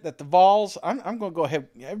confident that the Vols. I'm going to go ahead.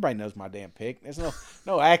 Everybody knows my damn pick. There's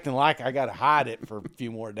no acting like I got to hide it for a few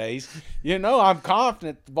more days. I'm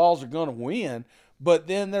confident the Vols are going to win. But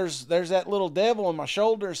then there's that little devil on my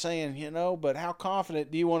shoulder saying, but how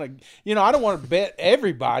confident do you want to? I don't want to bet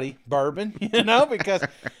everybody bourbon, because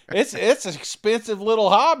it's an expensive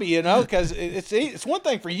little hobby, because it's one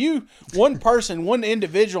thing for you, one person, one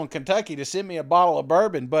individual in Kentucky to send me a bottle of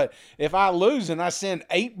bourbon, but if I lose and I send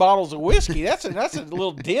 8 bottles of whiskey, that's a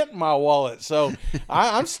little dent in my wallet. So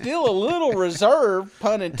I'm still a little reserved,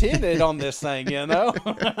 pun intended, on this thing,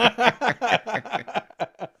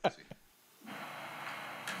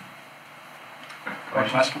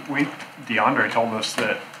 Last week, DeAndre told us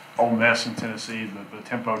that Ole Miss and Tennessee, the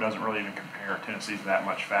tempo doesn't really even compare. Tennessee's that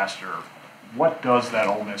much faster. What does that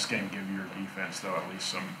Ole Miss game give your defense, though, at least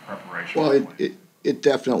some preparation? Well, it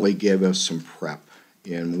definitely gave us some prep,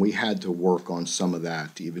 and we had to work on some of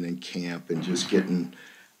that even in camp and just getting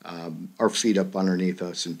our feet up underneath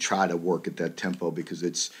us and try to work at that tempo because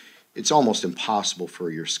it's almost impossible for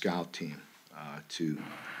your scout team to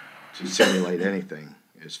simulate anything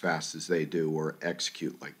as fast as they do or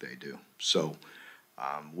execute like they do. So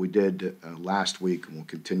we did last week, and we'll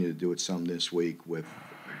continue to do it some this week with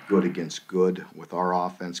good against good, with our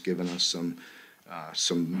offense giving us some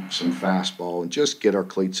fastball and just get our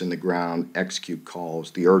cleats in the ground, execute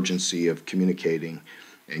calls, the urgency of communicating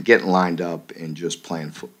and getting lined up and just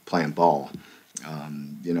playing ball.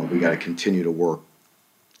 We got to continue to work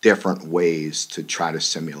different ways to try to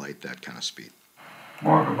simulate that kind of speed.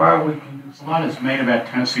 Mark, a lot is made about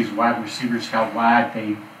Tennessee's wide receivers, how wide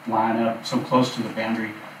they line up so close to the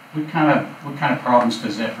boundary. What kind of problems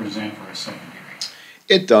does that present for a secondary?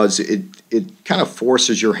 It does. It kind of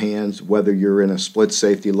forces your hands, whether you're in a split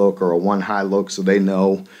safety look or a one high look, so they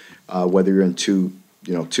know whether you're in two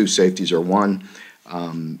safeties or one.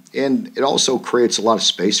 And it also creates a lot of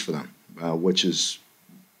space for them, which is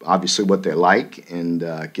obviously what they like,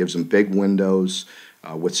 and gives them big windows.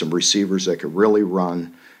 With some receivers that could really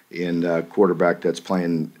run, and a quarterback that's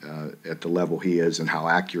playing at the level he is and how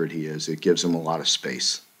accurate he is, it gives him a lot of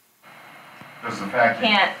space. Does the fact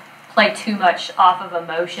can't play too much off of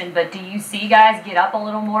emotion, but do you see guys get up a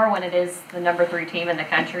little more when it is the number 3 team in the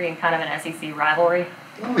country and kind of an SEC rivalry?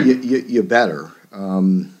 Well, you better.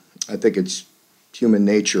 I think it's human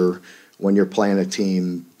nature when you're playing a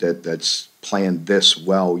team that's playing this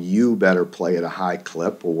well. You better play at a high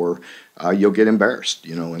clip, or you'll get embarrassed,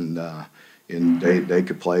 and they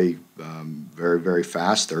could play very, very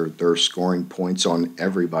fast. They're scoring points on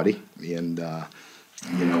everybody, and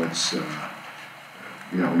it's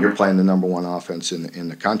you're playing the number 1 offense in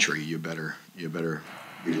the country. You better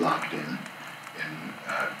be locked in and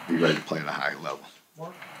be ready to play at a high level.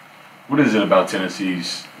 What is it about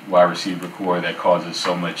Tennessee's wide receiver core that causes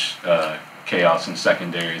so much chaos in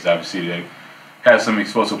secondaries? Obviously, they had some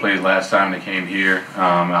explosive plays last time they came here.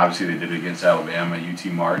 Obviously, they did it against Alabama, UT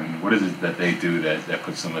Martin. What is it that they do that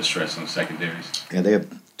puts so much stress on secondaries? Yeah, they have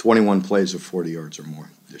 21 plays of 40 yards or more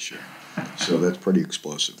this year, so that's pretty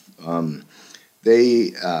explosive.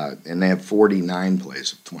 They have 49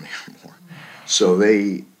 plays of 20 or more, so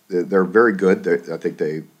they're very good. I think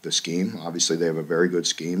the scheme. Obviously, they have a very good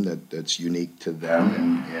scheme that's unique to them,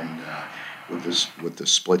 and with the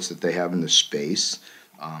splits that they have in the space.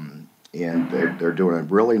 And they're doing a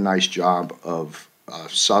really nice job of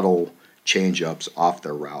subtle change-ups off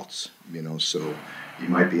their routes. So you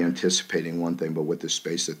might be anticipating one thing, but with the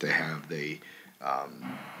space that they have, they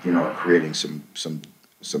are creating some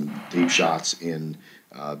deep shots in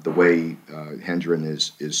the way Hendren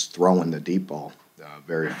is throwing the deep ball.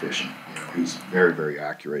 Very efficient. He's very, very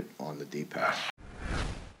accurate on the deep pass.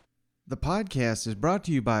 The podcast is brought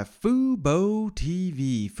to you by Fubo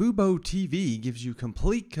TV. Fubo TV gives you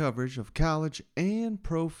complete coverage of college and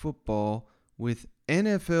pro football with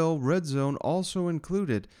NFL Red Zone also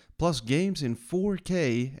included, plus games in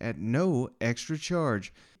 4K at no extra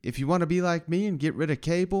charge. If you want to be like me and get rid of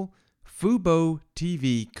cable, Fubo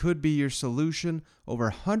TV could be your solution. Over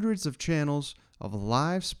hundreds of channels of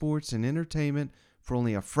live sports and entertainment for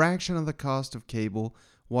only a fraction of the cost of cable.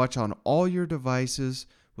 Watch on all your devices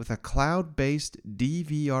with a cloud-based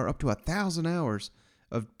DVR, up to 1,000 hours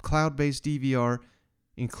of cloud-based DVR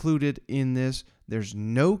included in this. There's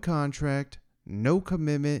no contract, no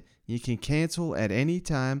commitment. You can cancel at any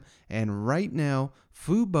time. And right now,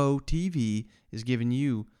 Fubo TV is giving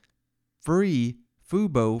you free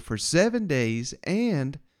Fubo for 7 days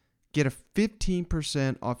and get a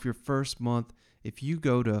 15% off your first month if you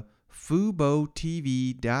go to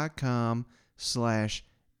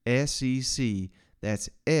FuboTV.com/SEC.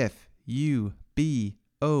 That's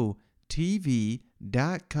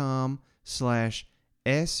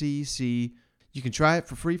FuboTV.com/SEC. You can try it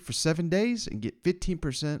for free for 7 days and get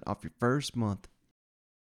 15% off your first month.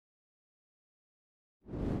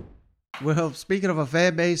 Well, speaking of a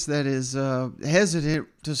fan base that is hesitant,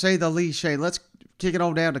 to say the least, Shane, let's kick it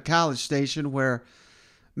on down to College Station where,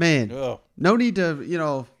 man, no need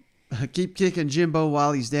to, keep kicking Jimbo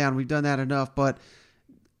while he's down. We've done that enough. But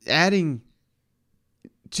adding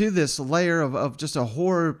to this layer of just a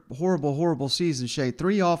horrible season, Shane,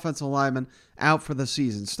 3 offensive linemen out for the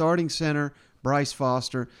season. Starting center, Bryce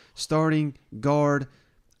Foster. Starting guard,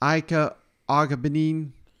 Ika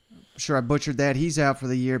Agabanin. Sure, I butchered that. He's out for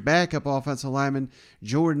the year. Backup offensive lineman,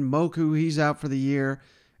 Jordan Moku. He's out for the year.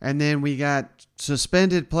 And then we got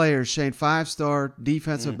suspended players, Shane. 5-star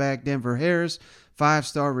defensive back Denver Harris.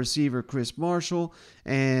 5-star receiver Chris Marshall.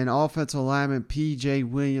 And offensive lineman P.J.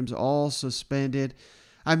 Williams, all suspended.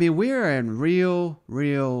 I mean, we're in real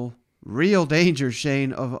danger,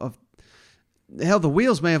 Shane, of hell, the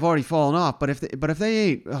wheels may have already fallen off, but if they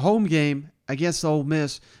ain't a home game against Ole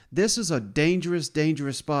Miss, this is a dangerous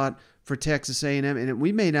spot for Texas A&M, and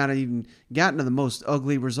we may not have even gotten to the most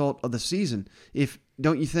ugly result of the season.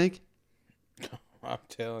 Don't you think? I'm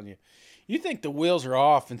telling you, you think the wheels are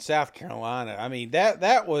off in South Carolina. I mean,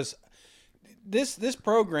 that was this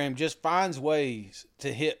program just finds ways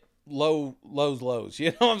to hit lows.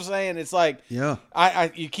 You know what I'm saying? It's like,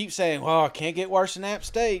 you keep saying, well, I can't get worse than App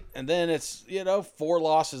State, and then it's 4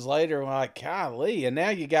 losses later, we're like, golly, and now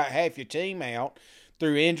you got half your team out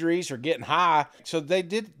through injuries or getting high. So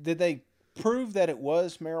did they prove that it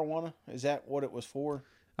was marijuana? Is that what it was for?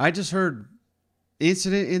 I just heard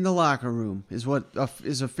incident in the locker room is what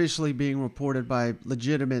is officially being reported by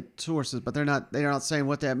legitimate sources, but they're not saying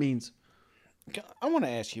what that means. I want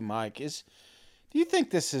to ask you, Mike, do you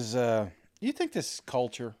think this is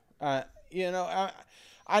culture? I know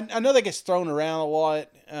that gets thrown around a lot,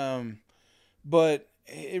 but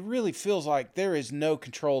it really feels like there is no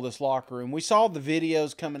control of this locker room. We saw the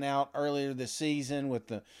videos coming out earlier this season with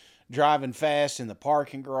the driving fast in the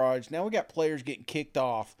parking garage. Now we got players getting kicked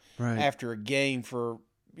off after a game for,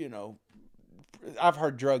 I've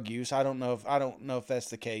heard drug use. I don't know if that's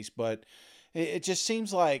the case, but it just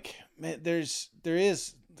seems like, man, there is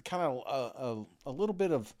kind of a little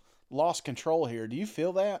bit of lost control here. Do you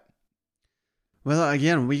feel that? Well,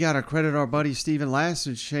 again, we got to credit our buddy Stephen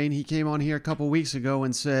Lassage, Shane. He came on here a couple weeks ago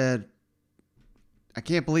and said, I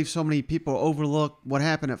can't believe so many people overlook what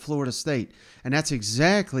happened at Florida State. And that's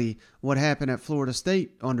exactly what happened at Florida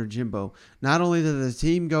State under Jimbo. Not only did the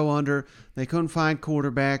team go under, they couldn't find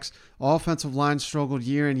quarterbacks, offensive line struggled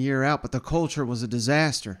year in, year out, but the culture was a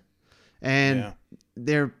disaster. And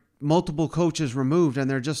they're multiple coaches removed, and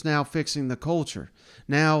they're just now fixing the culture.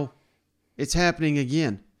 Now, it's happening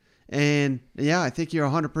again. And, I think you're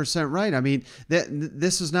 100% right. I mean,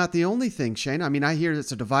 this is not the only thing, Shane. I mean, I hear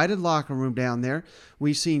it's a divided locker room down there.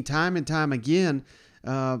 We've seen time and time again.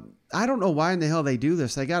 I don't know why in the hell they do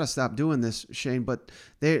this. They got to stop doing this, Shane. But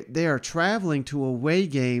they are traveling to away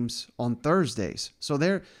games on Thursdays. So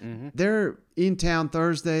they're in town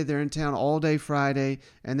Thursday. They're in town all day Friday.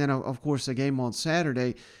 And then, of course, a game on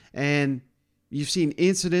Saturday. And you've seen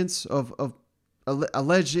incidents of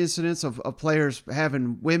alleged incidents of players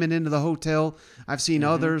having women into the hotel. I've seen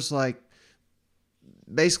others like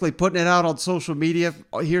basically putting it out on social media.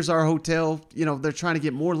 Here's our hotel. They're trying to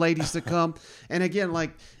get more ladies to come. And again,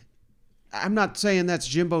 like, I'm not saying that's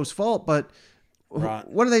Jimbo's fault, but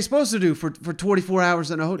what are they supposed to do for 24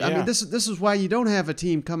 hours in a hotel? I mean, this is why you don't have a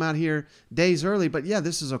team come out here days early. But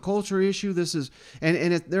this is a culture issue. This is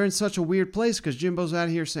they're in such a weird place because Jimbo's out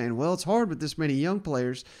here saying, well, it's hard with this many young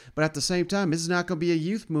players, but at the same time, this is not going to be a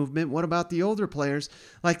youth movement. What about the older players?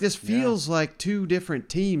 Like, this feels like 2 different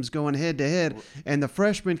teams going head to head, and the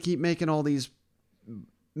freshmen keep making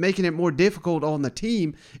it more difficult on the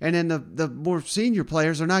team, and then the more senior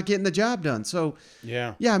players are not getting the job done. So,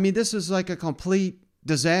 I mean, this is like a complete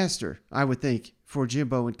disaster, I would think, for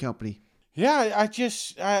Jimbo and company. Yeah,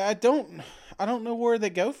 I don't know where they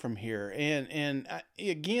go from here. And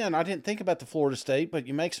again, I didn't think about the Florida State, but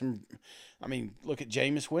you make some. I mean, look at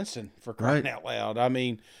Jameis Winston, for crying out loud. I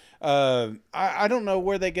mean, I don't know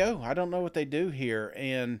where they go. I don't know what they do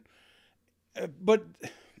here, but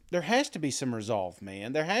there has to be some resolve,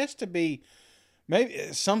 man. There has to be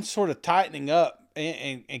maybe some sort of tightening up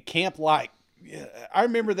and camp like. I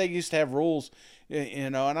remember they used to have rules,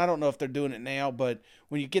 and I don't know if they're doing it now, but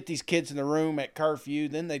when you get these kids in the room at curfew,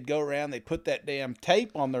 then they'd go around, they'd put that damn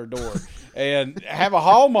tape on their door and have a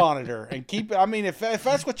hall monitor and keep it. I mean, if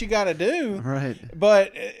that's what you got to do, right?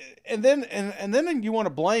 But and then you want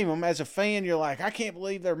to blame them as a fan. You're like, I can't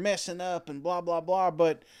believe they're messing up and blah blah blah.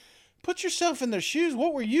 But put yourself in their shoes.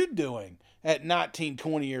 What were you doing at 19,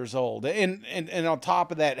 20 years old? And on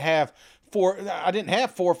top of that, I didn't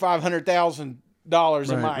have $400,000 or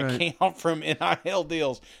 $500,000 in my account from NIL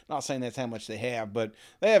deals. Not saying that's how much they have, but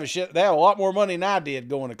they have a lot more money than I did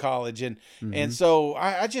going to college, and so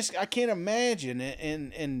I can't imagine.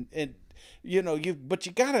 And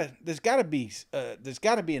there's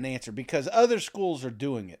got to be an answer, because other schools are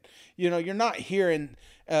doing it. You're not hearing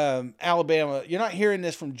Alabama. You're not hearing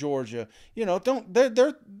this from Georgia.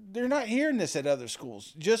 They're not hearing this at other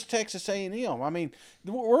schools. Just Texas A&M. I mean,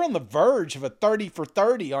 we're on the verge of a 30 for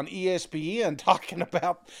 30 on ESPN talking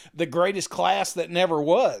about the greatest class that never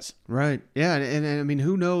was. Right. Yeah. And I mean,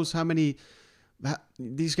 who knows how many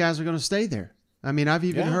these guys are going to stay there. I mean, I've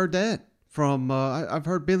even heard that from I've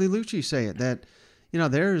heard Billy Lucci say it, that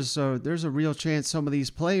there's a real chance some of these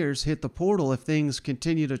players hit the portal if things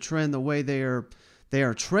continue to trend the way they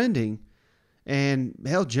are trending. And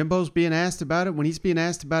hell, Jimbo's being asked about it. When he's being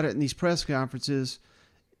asked about it in these press conferences,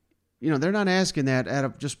 they're not asking that out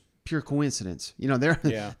of just pure coincidence.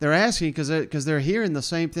 They're asking because they're hearing the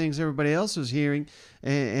same things everybody else is hearing,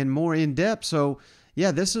 and more in depth. So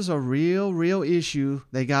yeah, this is a real issue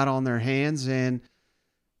they got on their hands, and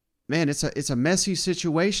man, it's a messy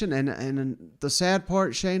situation. And the sad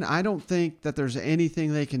part, Shane, I don't think that there's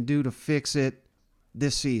anything they can do to fix it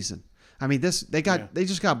this season. I mean, they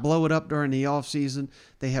just got blow it up during the offseason.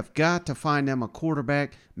 They have got to find them a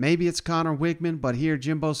quarterback. Maybe it's Connor Wigman, but here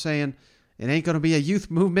Jimbo's saying it ain't going to be a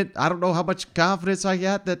youth movement. I don't know how much confidence I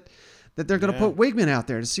got that they're going to put Wigman out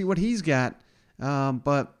there to see what he's got.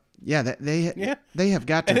 But yeah, they have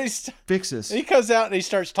got to fix this. He comes out and he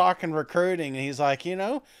starts talking recruiting, and he's like,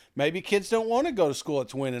 maybe kids don't want to go to school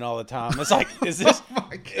that's winning all the time. It's like, is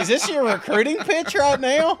this your recruiting pitch right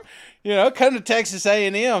now? Come to Texas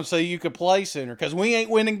A&M so you could play sooner, because we ain't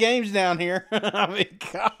winning games down here. I mean,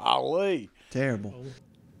 golly. Terrible.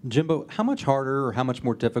 Jimbo, how much harder or how much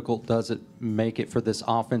more difficult does it make it for this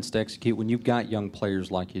offense to execute when you've got young players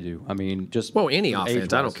like you do? I mean, any offense.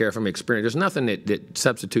 age-wise. I don't care from experience. There's nothing that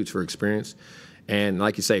substitutes for experience. And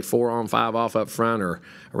like you say, 4 on, 5 off up front, or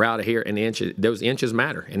out of here, and those inches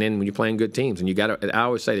matter. And then when you're playing good teams, and I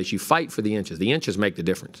always say this, you fight for the inches. The inches make the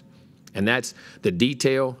difference, and that's the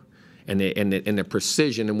detail and the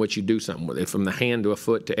precision in which you do something with it, from the hand to a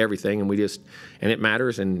foot to everything. And it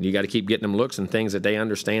matters, and you got to keep getting them looks and things that they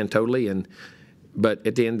understand totally. But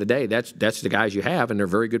at the end of the day, that's the guys you have, and they're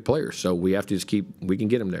very good players. So we have to we can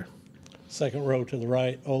get them there. Second row to the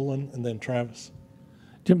right, Olin, and then Travis.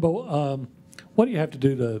 Jimbo, what do you have to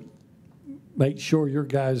do to make sure your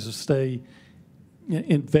guys stay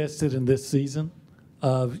invested in this season?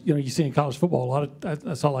 You see in college football,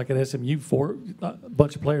 I saw like at SMU, a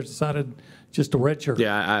bunch of players decided just to redshirt.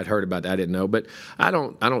 Yeah, I'd heard about that. I didn't know, but I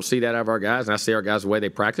don't see that out of our guys, and I see our guys the way they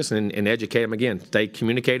practice and educate them again. Stay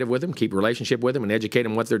communicative with them, keep a relationship with them, and educate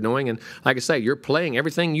them what they're doing. And like I say, you're playing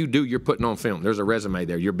everything you do. You're putting on film. There's a resume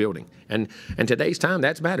there. You're building, and today's time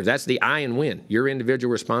that matters. That's the I and win. Your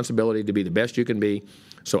individual responsibility to be the best you can be.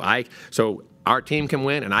 So our team can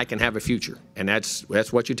win, and I can have a future, and that's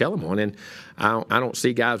what you tell them on. And I don't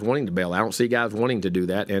see guys wanting to bail. I don't see guys wanting to do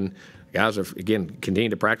that. And guys are continue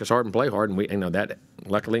to practice hard and play hard, and that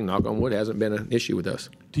luckily, knock on wood, hasn't been an issue with us.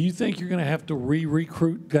 Do you think you're going to have to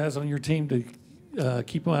recruit guys on your team to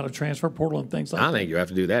keep them out of transfer portal and things like that? I think you have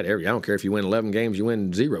to do that. I don't care if you win 11 games, you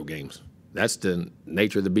win 0 games. That's the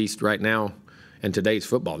nature of the beast right now in today's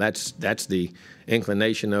football. That's the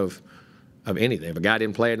inclination of anything. If a guy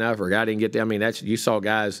didn't play enough or a guy didn't get there, you saw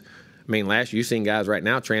guys. Last year you've seen guys right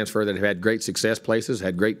now transfer that have had great success places,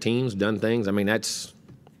 had great teams, done things. That's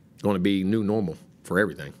going to be new normal for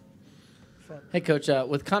everything. Hey, Coach,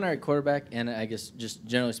 with Connor at quarterback, and I guess just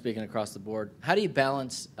generally speaking across the board, how do you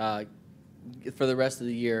balance for the rest of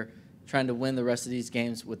the year trying to win the rest of these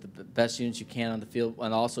games with the best units you can on the field,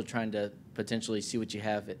 and also trying to potentially see what you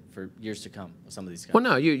have for years to come with some of these guys? Well,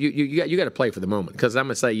 no, you got to play for the moment, because I'm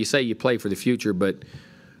going to say you play for the future, but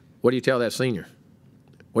what do you tell that senior?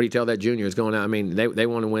 What do you tell that junior is going out? They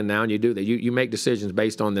want to win now, and you do that. You make decisions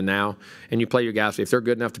based on the now, and you play your guys. If they're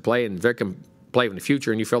good enough to play and if they're play in the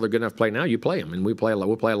future and you feel they're good enough to play now, you play them. And we'll play a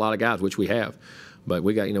lot of guys, which we have. But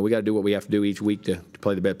we got to do what we have to do each week to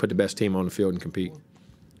play put the best team on the field and compete.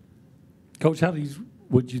 Coach,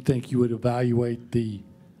 would you think you would evaluate the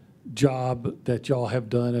job that y'all have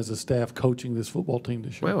done as a staff coaching this football team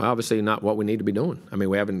this year? Well, obviously not what we need to be doing. I mean,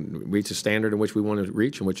 we haven't reached the standard in which we want to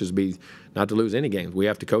reach, and which is not to lose any games. We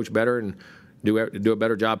have to coach better and do a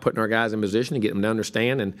better job putting our guys in position and get them to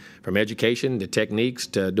understand, and from education to techniques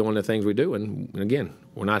to doing the things we do. And again,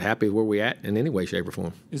 we're not happy where we're at in any way, shape, or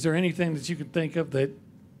form. Is there anything that you can think of that,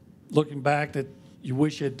 looking back, that you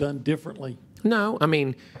wish you had done differently? No, I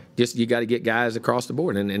mean, just you got to get guys across the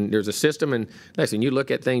board. And there's a system. And listen, you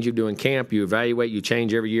look at things you do in camp, you evaluate, you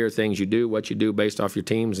change every year things you do, what you do based off your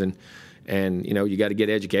teams. And you got to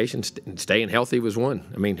get education. Staying healthy was one.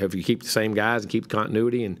 I mean, if you keep the same guys and keep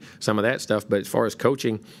continuity and some of that stuff. But as far as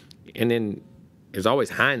coaching, and then there's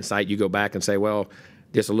always hindsight. You go back and say, well,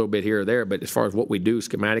 just a little bit here or there. But as far as what we do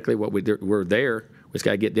schematically, we're there. We just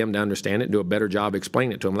got to get them to understand it and do a better job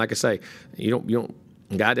explaining it to them. Like I say, you don't.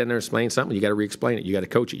 A guy doesn't explain something, you got to re-explain it. You got to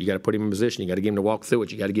coach it. You got to put him in position. You got to get him to walk through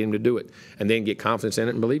it. You got to get him to do it, and then get confidence in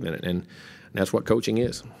it and believe in it. And that's what coaching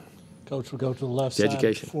is. Coach, we'll go to the left It's side,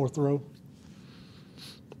 education. fourth row.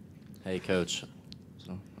 Hey, Coach.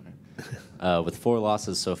 With 4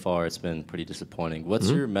 losses so far, it's been pretty disappointing. What's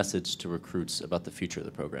your message to recruits about the future of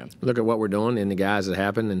the program? Look at what we're doing and the guys that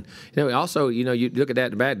happen, and also you look at that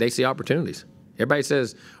in the bad. They see opportunities. Everybody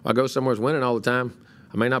says I go somewhere that's winning all the time.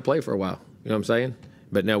 I may not play for a while. You know what I'm saying?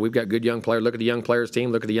 But no, we've got good young players. Look at the young players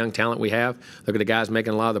team. Look at the young talent we have. Look at the guys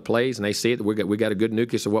making a lot of the plays, and they see it. We got a good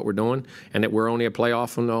nucleus of what we're doing, and that we're only a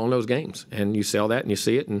playoff on those games. And you sell that, and you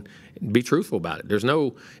see it, and be truthful about it. There's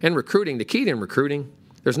no in recruiting. The key to recruiting,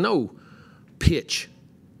 there's no pitch.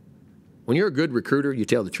 When you're a good recruiter, you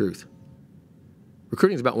tell the truth.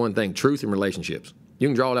 Recruiting is about one thing: truth and relationships. You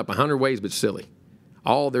can draw it up 100 ways, but silly.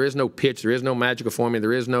 There is no pitch. There is no magical formula.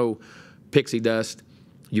 There is no pixie dust.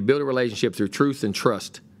 You build a relationship through truth and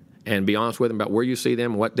trust, and be honest with them about where you see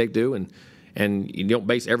them, what they do, and you don't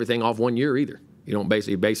base everything off one year either. You don't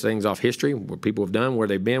base things off history, what people have done, where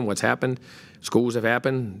they've been, what's happened, schools have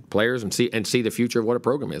happened, players, and see the future of what a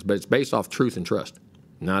program is. But it's based off truth and trust,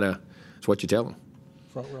 it's what you tell them.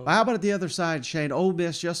 Front row. Well, how about at the other side, Shane? Ole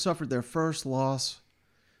Miss just suffered their first loss.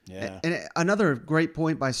 Yeah. And another great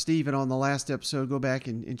point by Steven on the last episode. Go back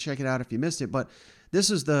and check it out if you missed it. But this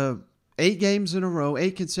is the 8 games in a row,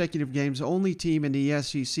 8 consecutive games, only team in the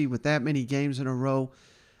SEC with that many games in a row.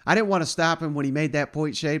 I didn't want to stop him when he made that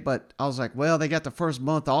point, Shade, but I was like, well, they got the first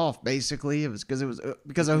month off, basically. It was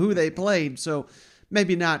because of who they played, so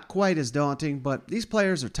maybe not quite as daunting, but these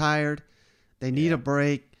players are tired. They need a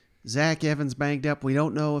break. Zach Evans banged up. We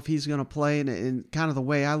don't know if he's going to play, and kind of the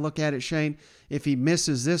way I look at it, Shane, if he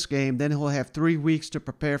misses this game, then he'll have 3 weeks to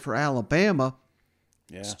prepare for Alabama.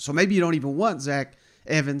 Yeah. So maybe you don't even want Zach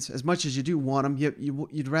Evans as much as you do want him.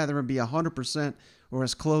 You'd rather him be 100% or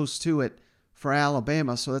as close to it for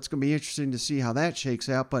Alabama. So that's going to be interesting to see how that shakes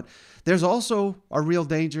out. But there's also a real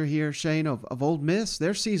danger here, Shane, of Ole Miss.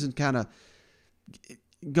 Their season kind of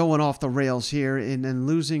going off the rails here and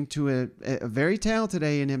losing to a very talented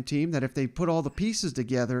A&M team that, if they put all the pieces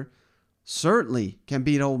together, certainly can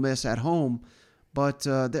beat Ole Miss at home. But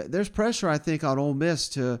there's pressure, I think, on Ole Miss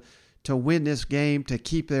to win this game, to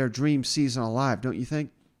keep their dream season alive, don't you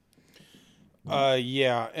think?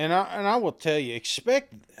 Yeah, and I will tell you,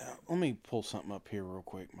 expect. Let me pull something up here real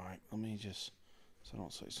quick, Mike. Let me just, so I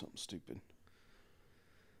don't say something stupid.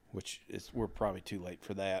 We're probably too late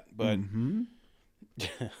for that, but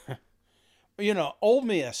Ole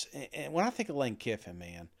Miss. And when I think of Lane Kiffin,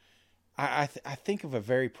 man, I think of a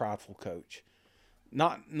very prideful coach,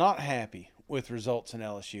 not happy with results in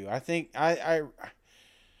LSU. I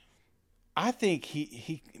think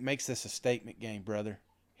he makes this a statement game, brother.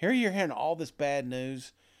 Here you're hearing all this bad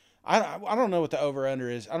news. I don't know what the over-under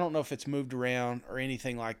is. I don't know if it's moved around or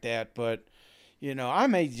anything like that. But, I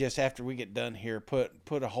may just, after we get done here, put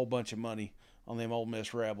a whole bunch of money on them Ole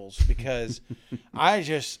Miss Rebels, because I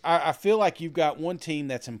feel like you've got one team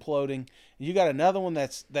that's imploding, and you got another one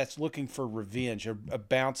that's looking for revenge, a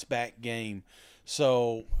bounce-back game.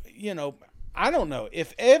 So, I don't know.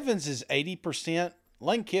 If Evans is 80%,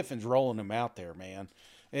 Lane Kiffin's rolling him out there, man.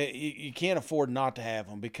 You can't afford not to have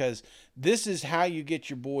him, because this is how you get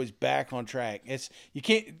your boys back on track.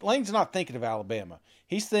 Lane's not thinking of Alabama.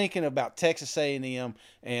 He's thinking about Texas A&M,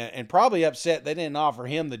 and probably upset they didn't offer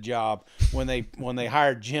him the job when they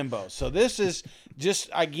hired Jimbo. So this is just,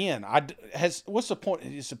 again, what's the point?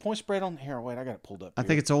 Is the point spread on here? Wait, I got it pulled up. I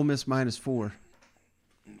think it's Ole Miss -4.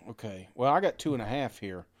 Okay. Well, I got 2.5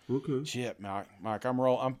 here. Okay. Shit, Mike,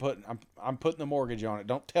 I'm putting the mortgage on it.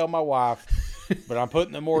 Don't tell my wife. but I'm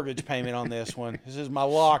putting the mortgage payment on this one. This is my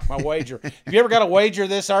lock, my wager. Have you ever got a wager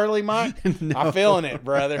this early, Mike? No. I'm feeling it,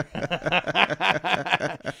 brother.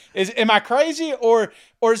 Am I crazy, or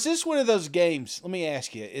is this one of those games? Let me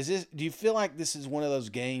ask you: do you feel like this is one of those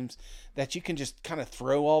games that you can just kind of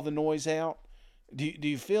throw all the noise out? Do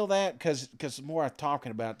you feel that? Because the more I'm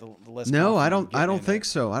talking about, the less. No, I don't think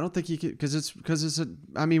so. I don't think you can, because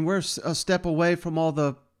I mean, we're a step away from all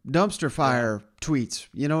the dumpster fire tweets.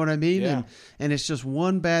 You know what I mean? Yeah. And it's just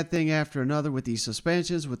one bad thing after another with these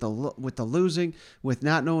suspensions, with the losing, with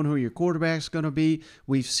not knowing who your quarterback's going to be.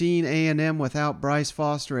 We've seen A&M without Bryce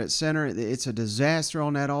Foster at center. It's a disaster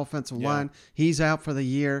on that offensive line. He's out for the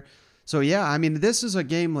year. So, yeah, I mean, this is a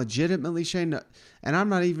game legitimately, Shane, and I'm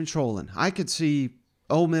not even trolling. I could see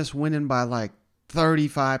Ole Miss winning by like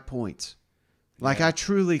 35 points. I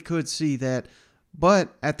truly could see that. But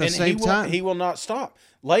at the same time, he will not stop.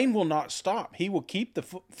 Lane will not stop. He will keep the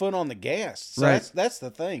foot on the gas. So right. That's the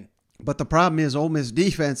thing. But the problem is Ole Miss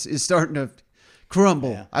defense is starting to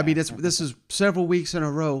crumble. Yeah. I mean, this is several weeks in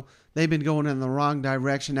a row they've been going in the wrong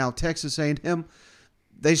direction. Now Texas A&M,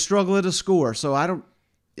 they struggle to score. So I don't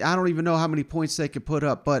even know how many points they could put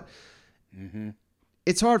up. But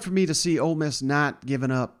it's hard for me to see Ole Miss not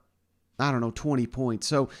giving up, 20 points.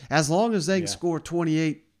 So as long as they can score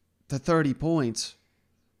 28 to 30 points,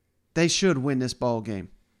 they should win this ball game.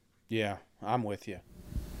 Yeah, I'm with you.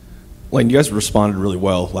 Lane, you guys responded really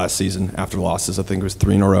well last season after losses. I think it was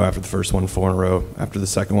 3 in a row after the first one, 4 in a row after the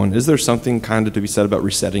second one. Is there something kind of to be said about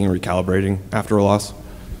resetting and recalibrating after a loss?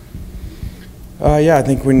 Yeah, I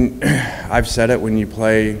think I've said it, when you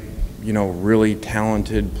play, really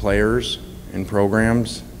talented players and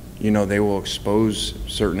programs, they will expose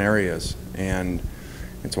certain areas. And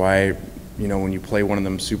it's why, when you play one of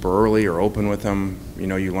them super early or open with them,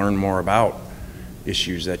 you learn more about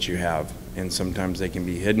issues that you have. And sometimes they can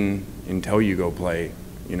be hidden until you go play,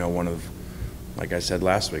 one of, like I said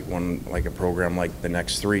last week, like a program like the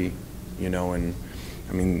next 3, and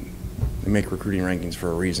I mean, they make recruiting rankings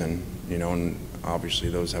for a reason, and obviously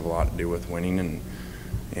those have a lot to do with winning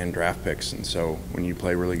and draft picks. And so when you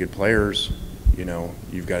play really good players,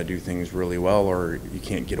 you've got to do things really well, or you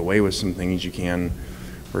can't get away with some things you can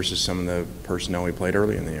versus some of the personnel we played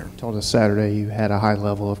early in the year. Told us Saturday you had a high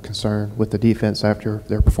level of concern with the defense after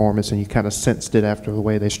their performance, and you kind of sensed it after the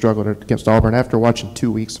way they struggled against Auburn. After watching 2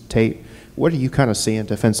 weeks of tape, what are you kind of seeing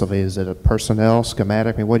defensively? Is it a personnel,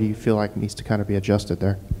 schematic? I mean, what do you feel like needs to kind of be adjusted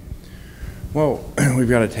there? Well, we've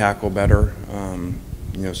got to tackle better.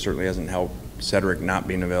 Certainly hasn't helped Cedric not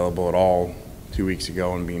being available at all 2 weeks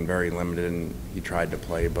ago and being very limited, and he tried to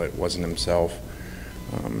play but wasn't himself.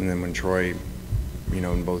 And then when Troy,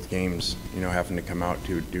 in both games, having to come out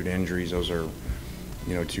due to injuries, those are,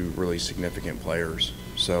 2 really significant players.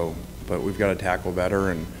 So, but we've got to tackle better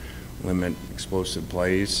and limit explosive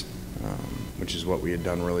plays, which is what we had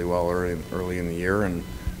done really well early in the year. And,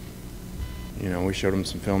 we showed them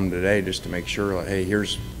some film today just to make sure, like, hey,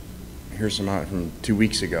 here's some out from 2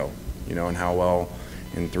 weeks ago, and how well,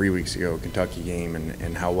 in 3 weeks ago, Kentucky game,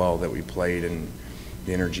 and how well that we played and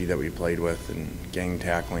the energy that we played with and gang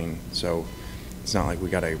tackling. So it's not like we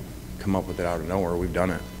got to come up with it out of nowhere. We've done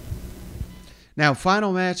it. Now,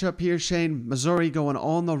 final matchup here, Shane. Missouri going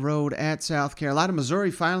on the road at South Carolina.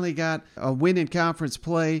 Missouri finally got a win in conference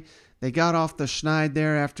play. They got off the schneid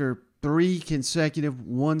there after 3 consecutive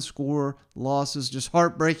one-score losses. Just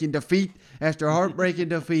heartbreaking defeat after heartbreaking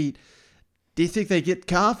defeat. Do you think they get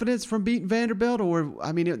confidence from beating Vanderbilt? Or,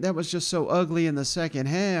 I mean, that was just so ugly in the second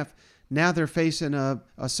half. Now they're facing a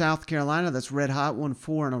South Carolina that's red hot, won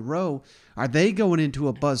 4 in a row. Are they going into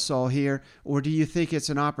a buzzsaw here? Or do you think it's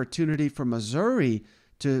an opportunity for Missouri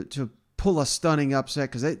to pull a stunning upset?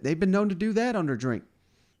 Because they've been known to do that under Drink.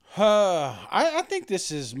 I think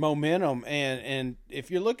this is momentum, and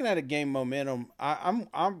if you're looking at a game momentum,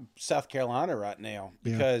 I'm South Carolina right now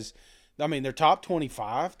because I mean they're top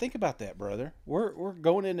 25. Think about that, brother. We're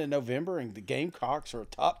going into November, and the Gamecocks are a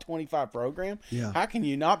top 25 program. Yeah. How can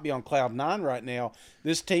you not be on cloud 9 right now?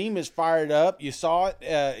 This team is fired up. You saw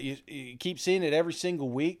it. You keep seeing it every single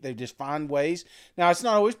week. They just find ways. Now it's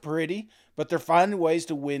not always pretty, but they're finding ways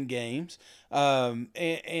to win games.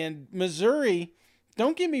 And Missouri.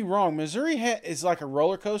 Don't get me wrong, Missouri is like a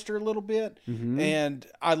roller coaster a little bit, and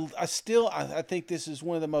I think this is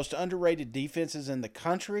one of the most underrated defenses in the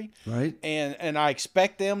country. Right. And I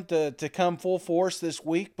expect them to come full force this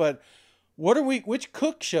week, but which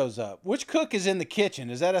cook shows up? Which cook is in the kitchen?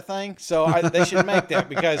 Is that a thing? So they should make that,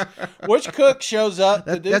 because which cook shows up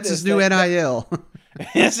to do That's this? his new NIL.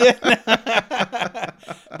 Is it?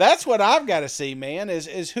 That's what I've got to see, man.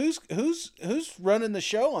 Is who's running the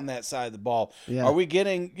show on that side of the ball? Yeah. Are we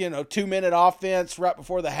getting 2-minute offense right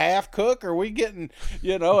before the half, Cook? Or are we getting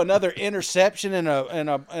another interception and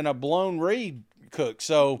a blown read, Cook?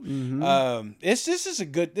 So this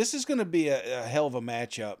is going to be a hell of a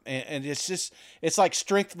matchup, and it's like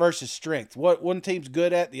strength versus strength. What one team's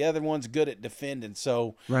good at, the other one's good at defending.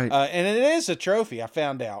 So Right. and it is a trophy, I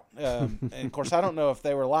found out. And of course, I don't know if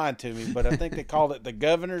they were lying to me, but I think they called it the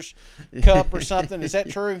Governor's Cup or something. Is that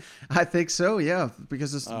true? I think so, yeah,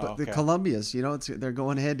 because it's Oh, the okay. Columbias, they're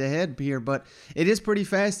going head to head here, but it is pretty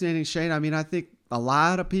fascinating, Shane. I mean, I think a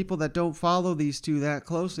lot of people that don't follow these two that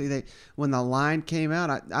closely, when the line came out,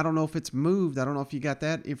 I don't know if it's moved. I don't know if you got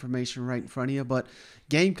that information right in front of you, but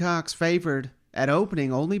Gamecocks favored at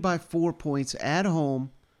opening only by 4 points at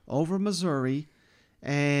home over Missouri,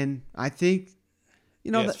 and I think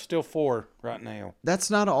It's still 4 right now. that's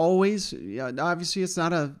not always. Obviously, it's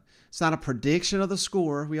not a prediction of the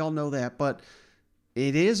score. We all know that, but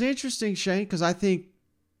it is interesting, Shane, because I think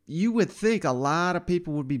you would think a lot of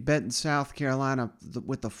people would be betting South Carolina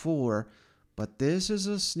with the 4, but this is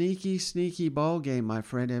a sneaky ball game, my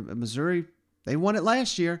friend. And Missouri, they won it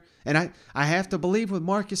last year, and I have to believe with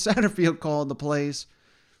Marcus Satterfield calling the plays.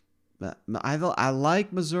 I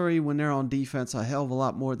like Missouri when they're on defense a hell of a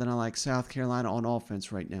lot more than I like South Carolina on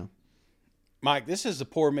offense right now. Mike, this is the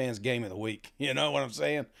poor man's game of the week. You know what I'm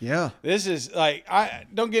saying? Yeah. This is like,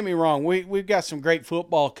 don't get me wrong. We've got some great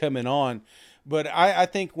football coming on, but I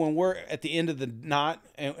think when we're at the end of the night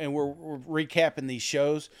and we're recapping these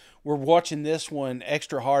shows, we're watching this one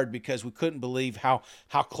extra hard because we couldn't believe how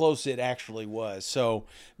close it actually was. So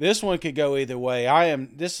this one could go either way.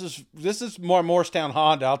 This is more Morristown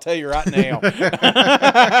Honda, I'll tell you right now.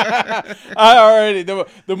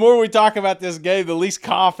 The more we talk about this game, the least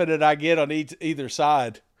confident I get on either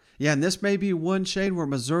side. Yeah, and this may be one, Shane, where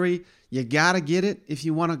Missouri, you got to get it if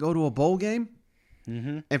you want to go to a bowl game.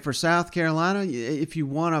 Mm-hmm. And for South Carolina, if you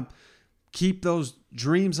want to keep those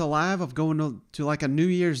dreams alive of going to like a New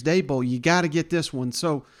Year's Day bowl, you got to get this one.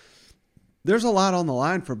 So there's a lot on the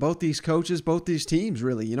line for both these coaches, both these teams,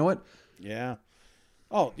 really. You know what? Yeah.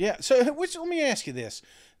 Oh, yeah. So let me ask you this,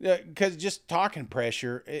 because just talking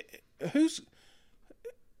pressure, who's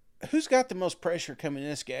got the most pressure coming in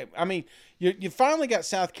this game? I mean, you finally got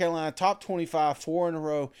South Carolina top 25, 4 in a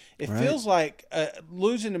row. It Right. feels like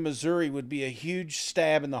losing to Missouri would be a huge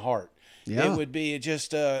stab in the heart. Yeah. It would be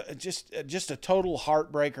just a total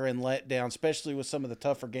heartbreaker and letdown, especially with some of the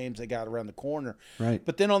tougher games they got around the corner. Right.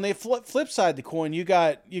 But then on the flip side of the coin, you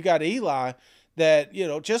got Eli that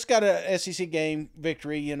just got a SEC game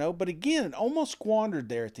victory, but again, almost squandered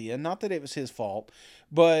there at the end. Not that it was his fault,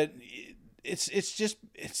 but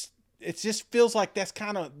it just feels like that's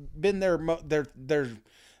kind of been their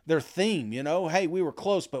theme, Hey, we were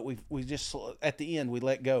close, but we just at the end we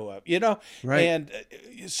let go of, Right. And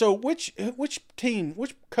so which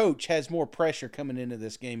coach has more pressure coming into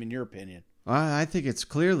this game in your opinion? I think it's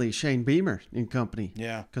clearly Shane Beamer and company.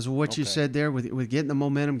 Yeah. Because of what you Okay. said there with getting the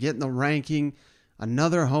momentum, getting the ranking,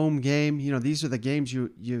 another home game. These are the games you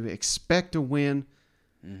expect to win.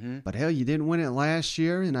 Mm-hmm. But hell, you didn't win it last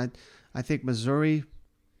year, and I think Missouri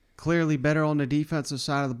clearly better on the defensive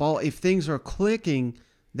side of the ball. If things are clicking,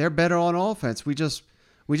 they're better on offense. We just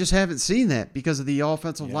haven't seen that because of the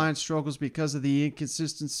offensive line struggles, because of the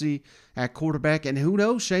inconsistency at quarterback. And who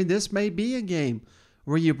knows, Shane, this may be a game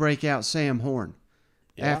where you break out Sam Horn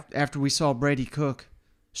after we saw Brady Cook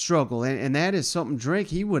struggle. And that is something Drake,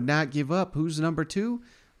 he would not give up. Who's number 2?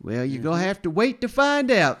 Well, you're going to have to wait to find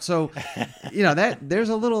out. So, that there's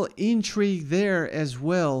a little intrigue there as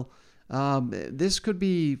well. This could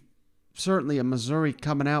be certainly a Missouri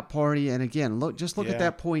coming out party. And again, look at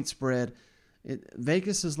that point spread.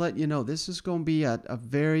 Vegas is letting you know this is going to be a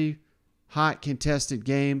very hot contested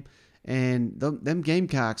game. And them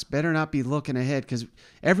Gamecocks better not be looking ahead, because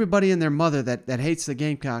everybody and their mother that hates the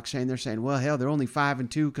Gamecocks, Shane, they're saying, well, hell, they're only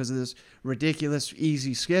 5-2 because of this ridiculous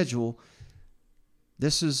easy schedule.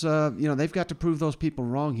 This is, they've got to prove those people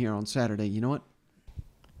wrong here on Saturday. You know what?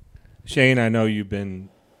 Shane, I know you've been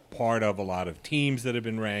part of a lot of teams that have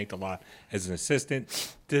been ranked, a lot as an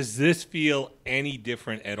assistant. Does this feel any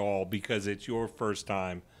different at all because it's your first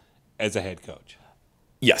time as a head coach?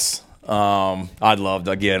 Yes. I'd love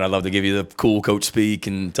to give you the cool coach speak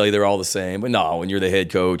and tell you they're all the same. But no, when you're the head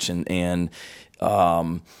coach and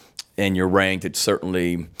you're ranked, it's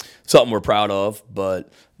certainly something we're proud of,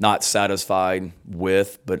 but not satisfied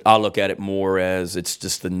with. But I look at it more as it's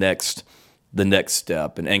just the next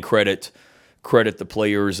step, and credit the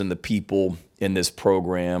players and the people in this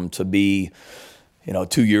program to be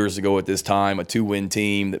 2 years ago at this time, a 2-win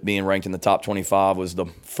team that being ranked in the top 25 was the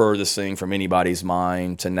furthest thing from anybody's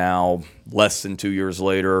mind, to now, less than 2 years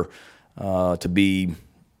later, to be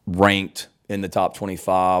ranked in the top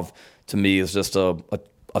 25, to me is just a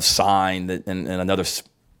sign that, and another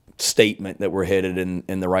statement that we're headed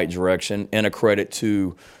in the right direction, and a credit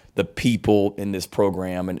to the people in this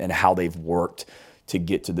program and how they've worked to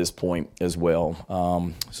get to this point as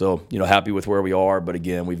well. So, happy with where we are, but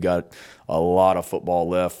again, we've got a lot of football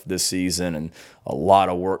left this season and a lot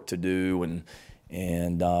of work to do, and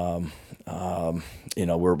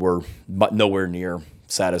we're nowhere near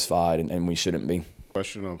satisfied, and we shouldn't be.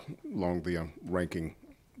 Question along the ranking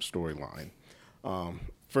storyline.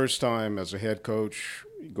 First time as a head coach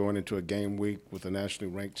going into a game week with a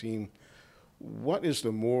nationally ranked team, what is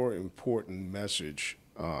the more important message?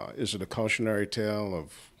 Is it a cautionary tale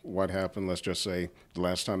of what happened, let's just say, the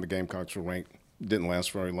last time the Gamecocks were ranked didn't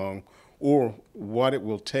last very long, or what it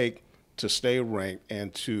will take to stay ranked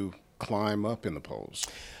and to climb up in the polls?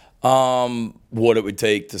 What it would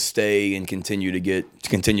take to stay and continue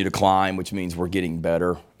to climb, which means we're getting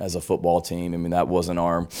better as a football team. I mean, that wasn't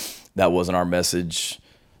our message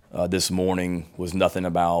this morning. Was nothing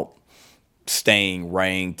about staying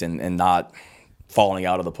ranked and not falling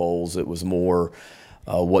out of the polls. It was more,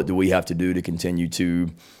 what do we have to do to continue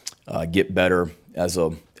to get better as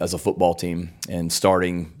a football team, and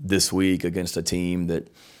starting this week against a team that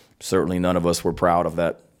certainly none of us were proud of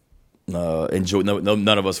that.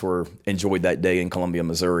 None of us enjoyed that day in Columbia,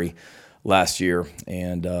 Missouri last year,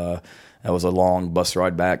 and that was a long bus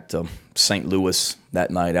ride back to St. Louis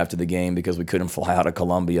that night after the game because we couldn't fly out of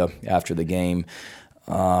Columbia after the game.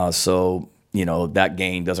 So that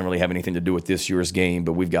game doesn't really have anything to do with this year's game,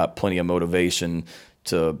 but we've got plenty of motivation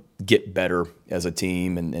to get better as a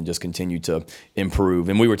team and just continue to improve.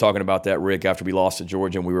 And we were talking about that, Rick, after we lost to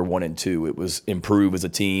Georgia and we were 1-2. It was improve as a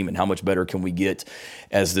team and how much better can we get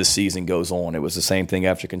as this season goes on. It was the same thing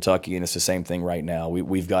after Kentucky, and it's the same thing right now.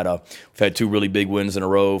 We've had 2 really big wins in a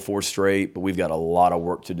row, 4 straight, but we've got a lot of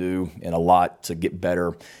work to do and a lot to get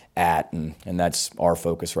better at, and that's our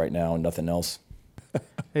focus right now and nothing else.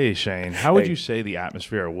 Hey, Shane, how would you say the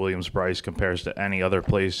atmosphere at Williams-Brice compares to any other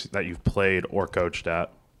place that you've played or coached at?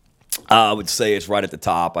 I would say it's right at the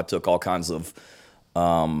top. I took all kinds of,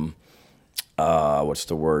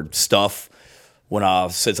 stuff when I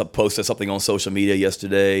posted something on social media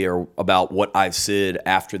yesterday or about what I said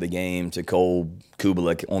after the game to Cole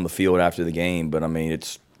Kubelik on the field after the game. But, I mean,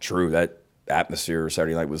 it's true. That atmosphere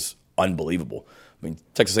Saturday night was unbelievable. I mean,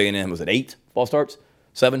 Texas A&M, was it 8 false starts?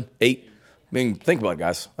 7? 8? I mean, think about it,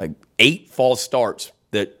 guys. Like 8 false starts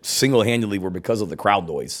that single-handedly were because of the crowd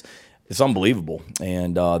noise. It's unbelievable,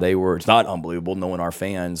 and it's not unbelievable knowing our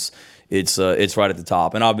fans. It's right at the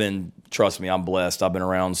top, and trust me, I'm blessed. I've been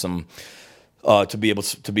around some to be able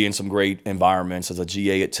to be in some great environments as a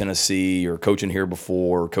GA at Tennessee, or coaching here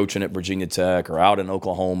before, or coaching at Virginia Tech, or out in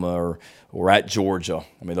Oklahoma, or at Georgia.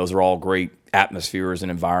 I mean, those are all great atmospheres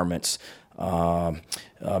and environments.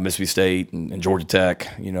 Mississippi State and Georgia Tech,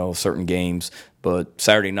 certain games. But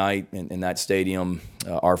Saturday night in that stadium,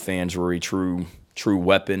 our fans were a true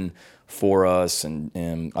weapon for us.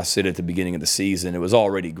 And I said at the beginning of the season, it was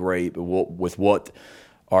already great, but with what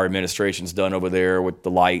our administration's done over there with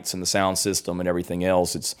the lights and the sound system and everything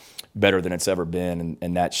else, it's better than it's ever been.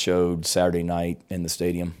 And that showed Saturday night in the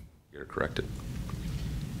stadium. You're corrected.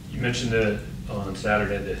 You mentioned on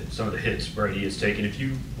Saturday that some of the hits Brady has taken. If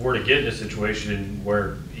you were to get in a situation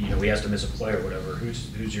where he has to miss a play or whatever,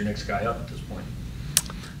 who's your next guy up at this point?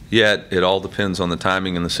 Yeah, it all depends on the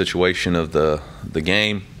timing and the situation of the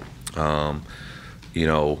game.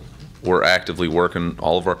 We're actively working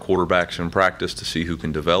all of our quarterbacks in practice to see who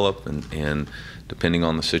can develop, and depending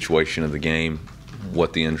on the situation of the game,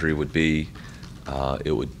 what the injury would be,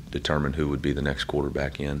 it would determine who would be the next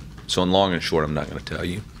quarterback in. So in long and short, I'm not going to tell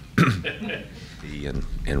you.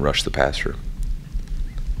 and rush the passer.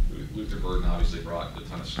 Luther Burden obviously brought a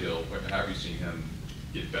ton of skill. How have you seen him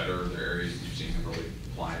get better? Are there areas you've seen him really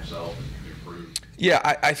apply himself and improve? Yeah,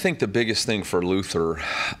 I think the biggest thing for Luther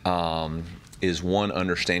is one,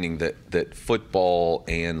 understanding that football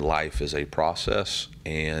and life is a process,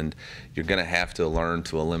 and you're going to have to learn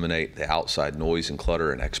to eliminate the outside noise and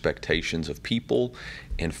clutter and expectations of people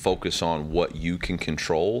and focus on what you can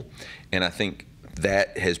control. And I think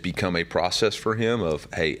that has become a process for him of,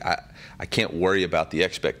 hey, I can't worry about the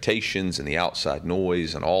expectations and the outside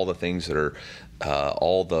noise and all the things that are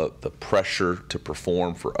all the pressure to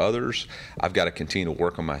perform for others. I've got to continue to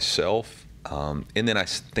work on myself. And then I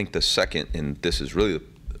think the second, and this is really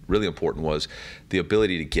really important was the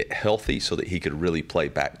ability to get healthy so that he could really play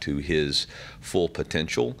back to his full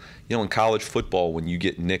potential. You know, in college football, when you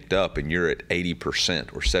get nicked up and you're at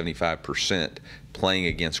 80% or 75% playing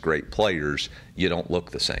against great players, you don't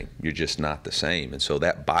look the same. You're just not the same. And so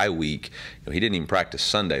that bye week, you know, he didn't even practice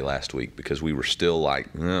Sunday last week because we were still like,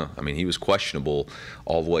 I mean, he was questionable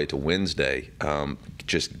all the way to Wednesday,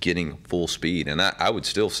 just getting full speed. And I would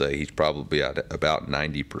still say he's probably at about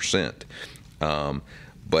 90%.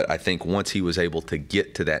 But I think once he was able to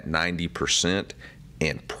get to that 90%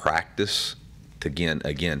 and practice to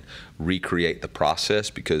again recreate the process,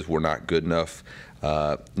 because we're not good enough.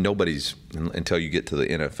 Nobody's, until you get to the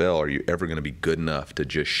NFL, are you ever going to be good enough to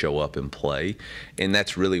just show up and play? And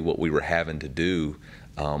that's really what we were having to do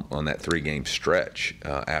on that 3-game stretch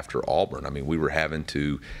after Auburn. I mean, we were having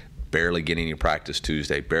to barely get any practice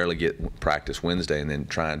Tuesday, barely get practice Wednesday, and then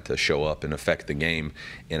trying to show up and affect the game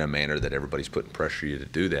in a manner that everybody's putting pressure you to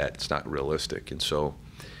do that. It's not realistic. And so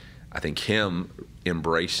I think him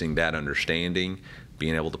embracing that understanding,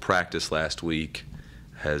 being able to practice last week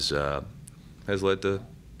has led to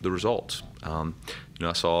the results. You know,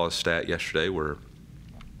 I saw a stat yesterday where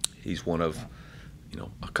he's one of, you know,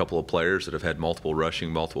 a couple of players that have had multiple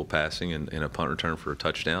rushing, multiple passing, and a punt return for a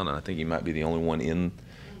touchdown. And I think he might be the only one in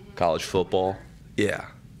college football. Yeah.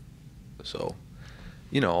 So,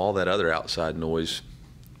 you know, all that other outside noise,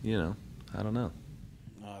 you know, I don't know.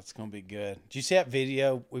 Oh, it's going to be good. Did you see that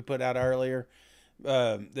video we put out earlier?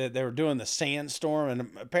 They were doing the sandstorm, and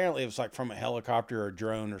apparently it was like from a helicopter or a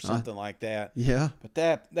drone or something like that. Yeah. But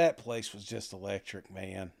that place was just electric,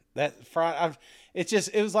 man. That Friday,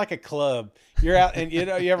 it was like a club. You're out, and you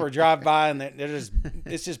ever drive by and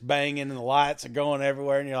it's just banging and the lights are going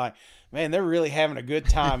everywhere, and you're like, man, they're really having a good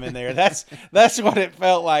time in there. That's what it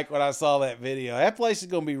felt like when I saw that video. That place is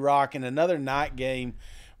going to be rocking. Another night game.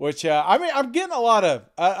 Which, I mean, I'm getting a lot of,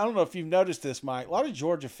 I don't know if you've noticed this, Mike, a lot of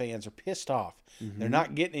Georgia fans are pissed off. Mm-hmm. They're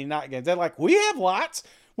not getting any night games. They're like, we have lots.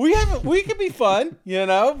 We can be fun, you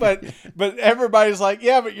know, but everybody's like,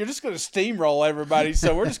 yeah, but you're just going to steamroll everybody,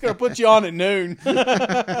 so we're just going to put you on at noon.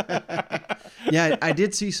 Yeah, I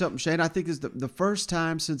did see something, Shane. I think it's the first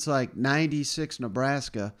time since like 96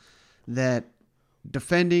 Nebraska that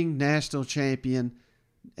defending national champion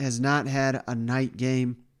has not had a night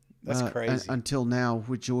game. That's crazy. Until now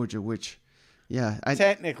with Georgia, which, yeah.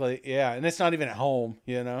 Technically, yeah, and it's not even at home,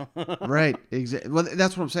 you know. Right, exactly. Well,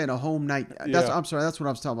 that's what I'm saying, a home night. I'm sorry, that's what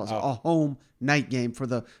I was talking about. A home night game for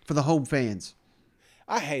the home fans.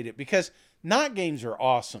 I hate it because night games are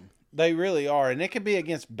awesome. They really are, and it can be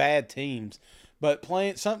against bad teams. But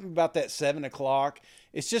playing something about that 7 o'clock,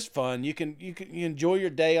 it's just fun. You enjoy your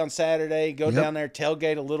day on Saturday, go down there,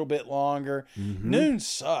 tailgate a little bit longer. Mm-hmm. Noons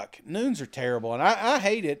suck. Noons are terrible, and I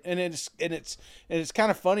hate it. And it's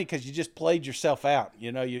kind of funny because you just played yourself out.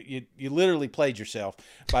 You know, you literally played yourself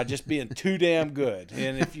by just being too damn good.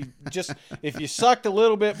 And if you sucked a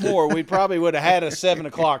little bit more, we probably would have had a 7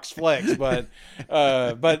 o'clock flex. But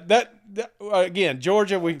that. Again,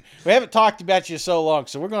 Georgia, we haven't talked about you so long,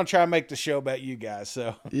 so we're going to try and make the show about you guys.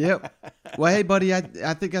 So yep. Well, hey, buddy, I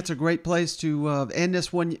think that's a great place to end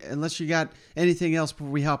this one, unless you got anything else before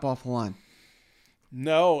we hop off the line.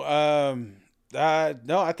 No,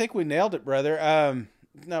 I think we nailed it, brother.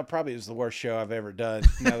 No, probably it was the worst show I've ever done,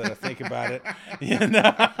 now that I think about it.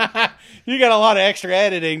 You got a lot of extra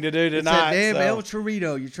editing to do tonight. It's that damn El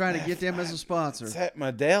Chorrito. You're trying to get them as a sponsor. It's that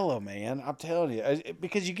Modelo, man. I'm telling you.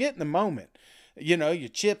 Because you get in the moment. You know, you're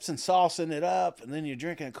chips and saucing it up, and then you're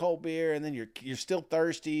drinking a cold beer, and then you're still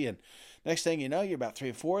thirsty, and next thing you know, you're about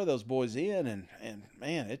 3 or 4 of those boys in, and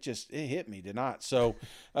man, it hit me tonight. So,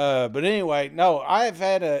 but anyway, no, I've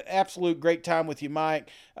had an absolute great time with you, Mike.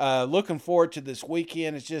 Looking forward to this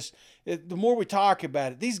weekend. It's just the more we talk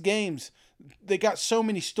about it, these games, they got so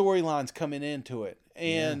many storylines coming into it,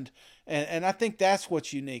 and I think that's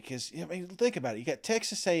what's unique. Is, I mean, think about it. You got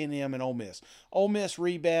Texas A&M and Ole Miss. Ole Miss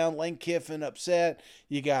rebound, Lane Kiffin upset.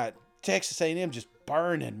 You got Texas A&M just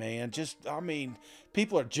burning, man.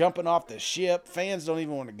 People are jumping off the ship. Fans don't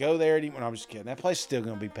even want to go there anymore. I'm just kidding. That place is still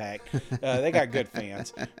going to be packed. They got good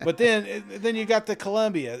fans. But then you got the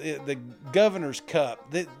Columbia, the Governor's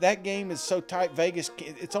Cup. That game is so tight. Vegas,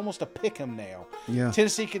 it's almost a pick 'em now. Yeah.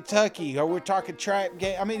 Tennessee, Kentucky, or we're talking track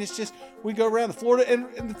game. I mean, it's just, we go around the Florida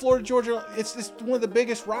and the Florida, Georgia. It's one of the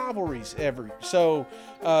biggest rivalries ever. So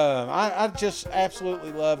I just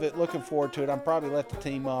absolutely love it. Looking forward to it. I'm probably let the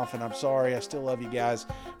team off, and I'm sorry. I still love you guys,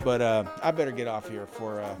 but I better get off here.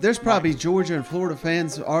 There's probably Georgia and Florida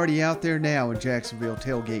fans already out there now in Jacksonville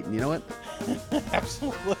tailgating. You know what?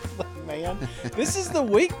 Absolutely, man. This is the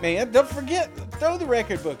week, man. Don't forget, throw the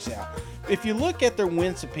record books out. If you look at their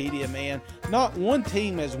Winsipedia, man, not one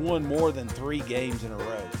team has won more than 3 games in a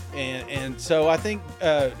row. And so I think,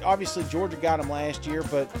 obviously, Georgia got them last year,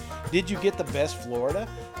 but did you get the best Florida?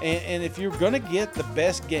 And if you're going to get the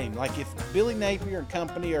best game, like if Billy Napier and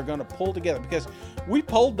company are going to pull together, because we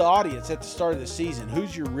polled the audience at the start of the season,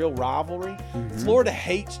 who's your real rivalry? Mm-hmm. Florida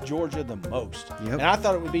hates Georgia the most. Yep. And I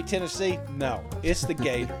thought it would be Tennessee. No, it's the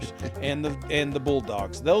Gators and the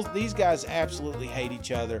Bulldogs. These guys absolutely hate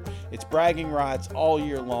each other. It's bragging rights all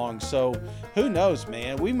year long. So who knows,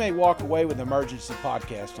 man? We may walk away with an emergency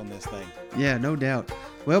podcast on this thing. Yeah, no doubt.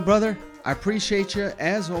 Well, brother, I appreciate you.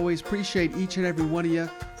 As always, appreciate each and every one of you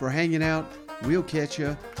for hanging out. We'll catch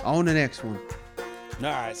you on the next one. All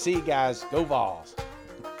right, see you guys. Go Vols. I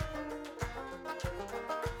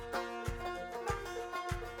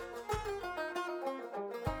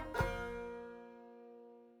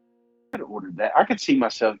could have ordered that. I could see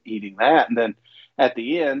myself eating that, and then at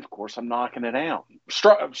the end, of course, I'm knocking it out.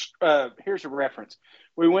 Here's a reference.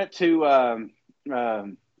 We went to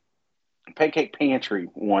Pancake Pantry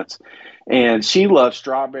once, and she loves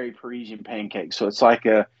strawberry Parisian pancakes. So it's like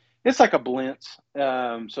a blintz.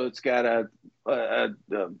 So it's got a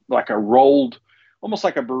like a rolled, almost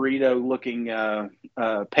like a burrito looking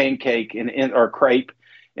pancake or crepe,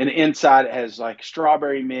 and inside it has like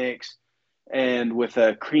strawberry mix and with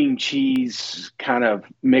a cream cheese kind of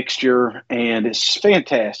mixture, and it's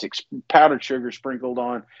fantastic. Powdered sugar sprinkled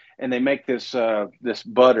on, and they make this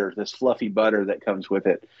butter, this fluffy butter that comes with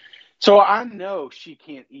it. So I know she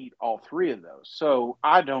can't eat all 3 of those. So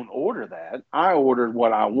I don't order that. I ordered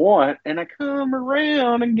what I want, and I come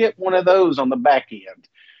around and get one of those on the back end.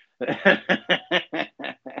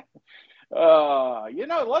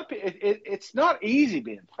 A lot of people, it's not easy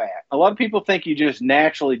being fat. A lot of people think you just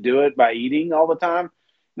naturally do it by eating all the time.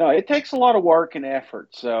 No, it takes a lot of work and effort.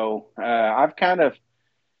 So I've kind of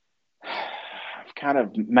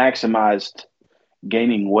maximized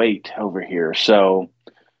gaining weight over here. So,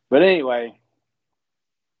 but anyway,